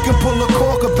 we can pull a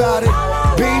cork about it.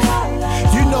 Beef,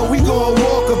 you know we gon'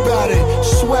 walk about it.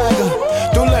 Swagger,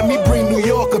 don't let me bring New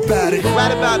York about it.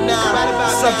 Right about now,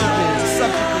 subject is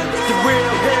the real.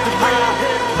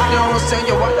 You know what I'm saying?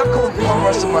 Yo, why y'all come on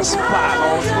rush to my spot?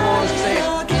 You know what I'm saying?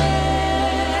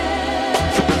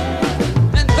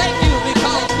 And thank you,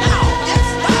 because now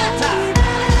it's my time.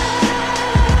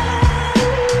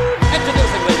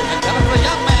 Introducing, ladies and gentlemen, a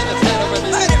young man that's had over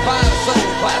 35 soul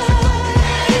classics.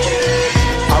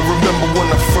 I remember when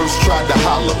I first tried to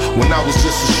holler, when I was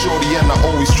just a shorty and I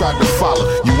always tried to follow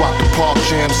you out the park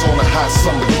jams on a hot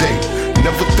summer day.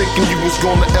 Never thinking you was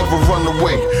gonna ever run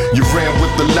away. You ran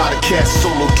with a lot of cats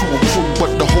solo to a crew,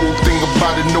 but the whole thing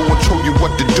about it, no one told you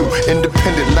what to do.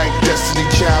 Independent like Destiny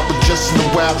Child, but just in a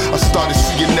while I started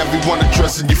seeing everyone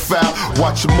addressing you foul.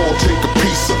 Watch them all take a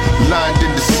piece of lined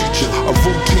in the seizure, a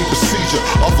routine procedure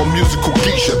of a musical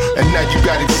geisha. And now you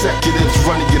got executives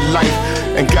running your life,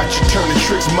 and got you turning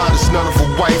tricks, minus none of a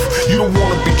wife. You don't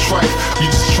wanna be trife, you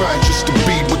just trying just to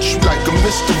be, but you like a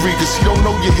mystery, cause you don't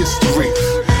know your history.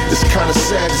 It's kinda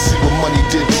sad to see what money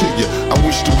did to you. I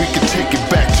wish that we could take it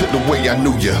back to the way I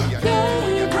knew you.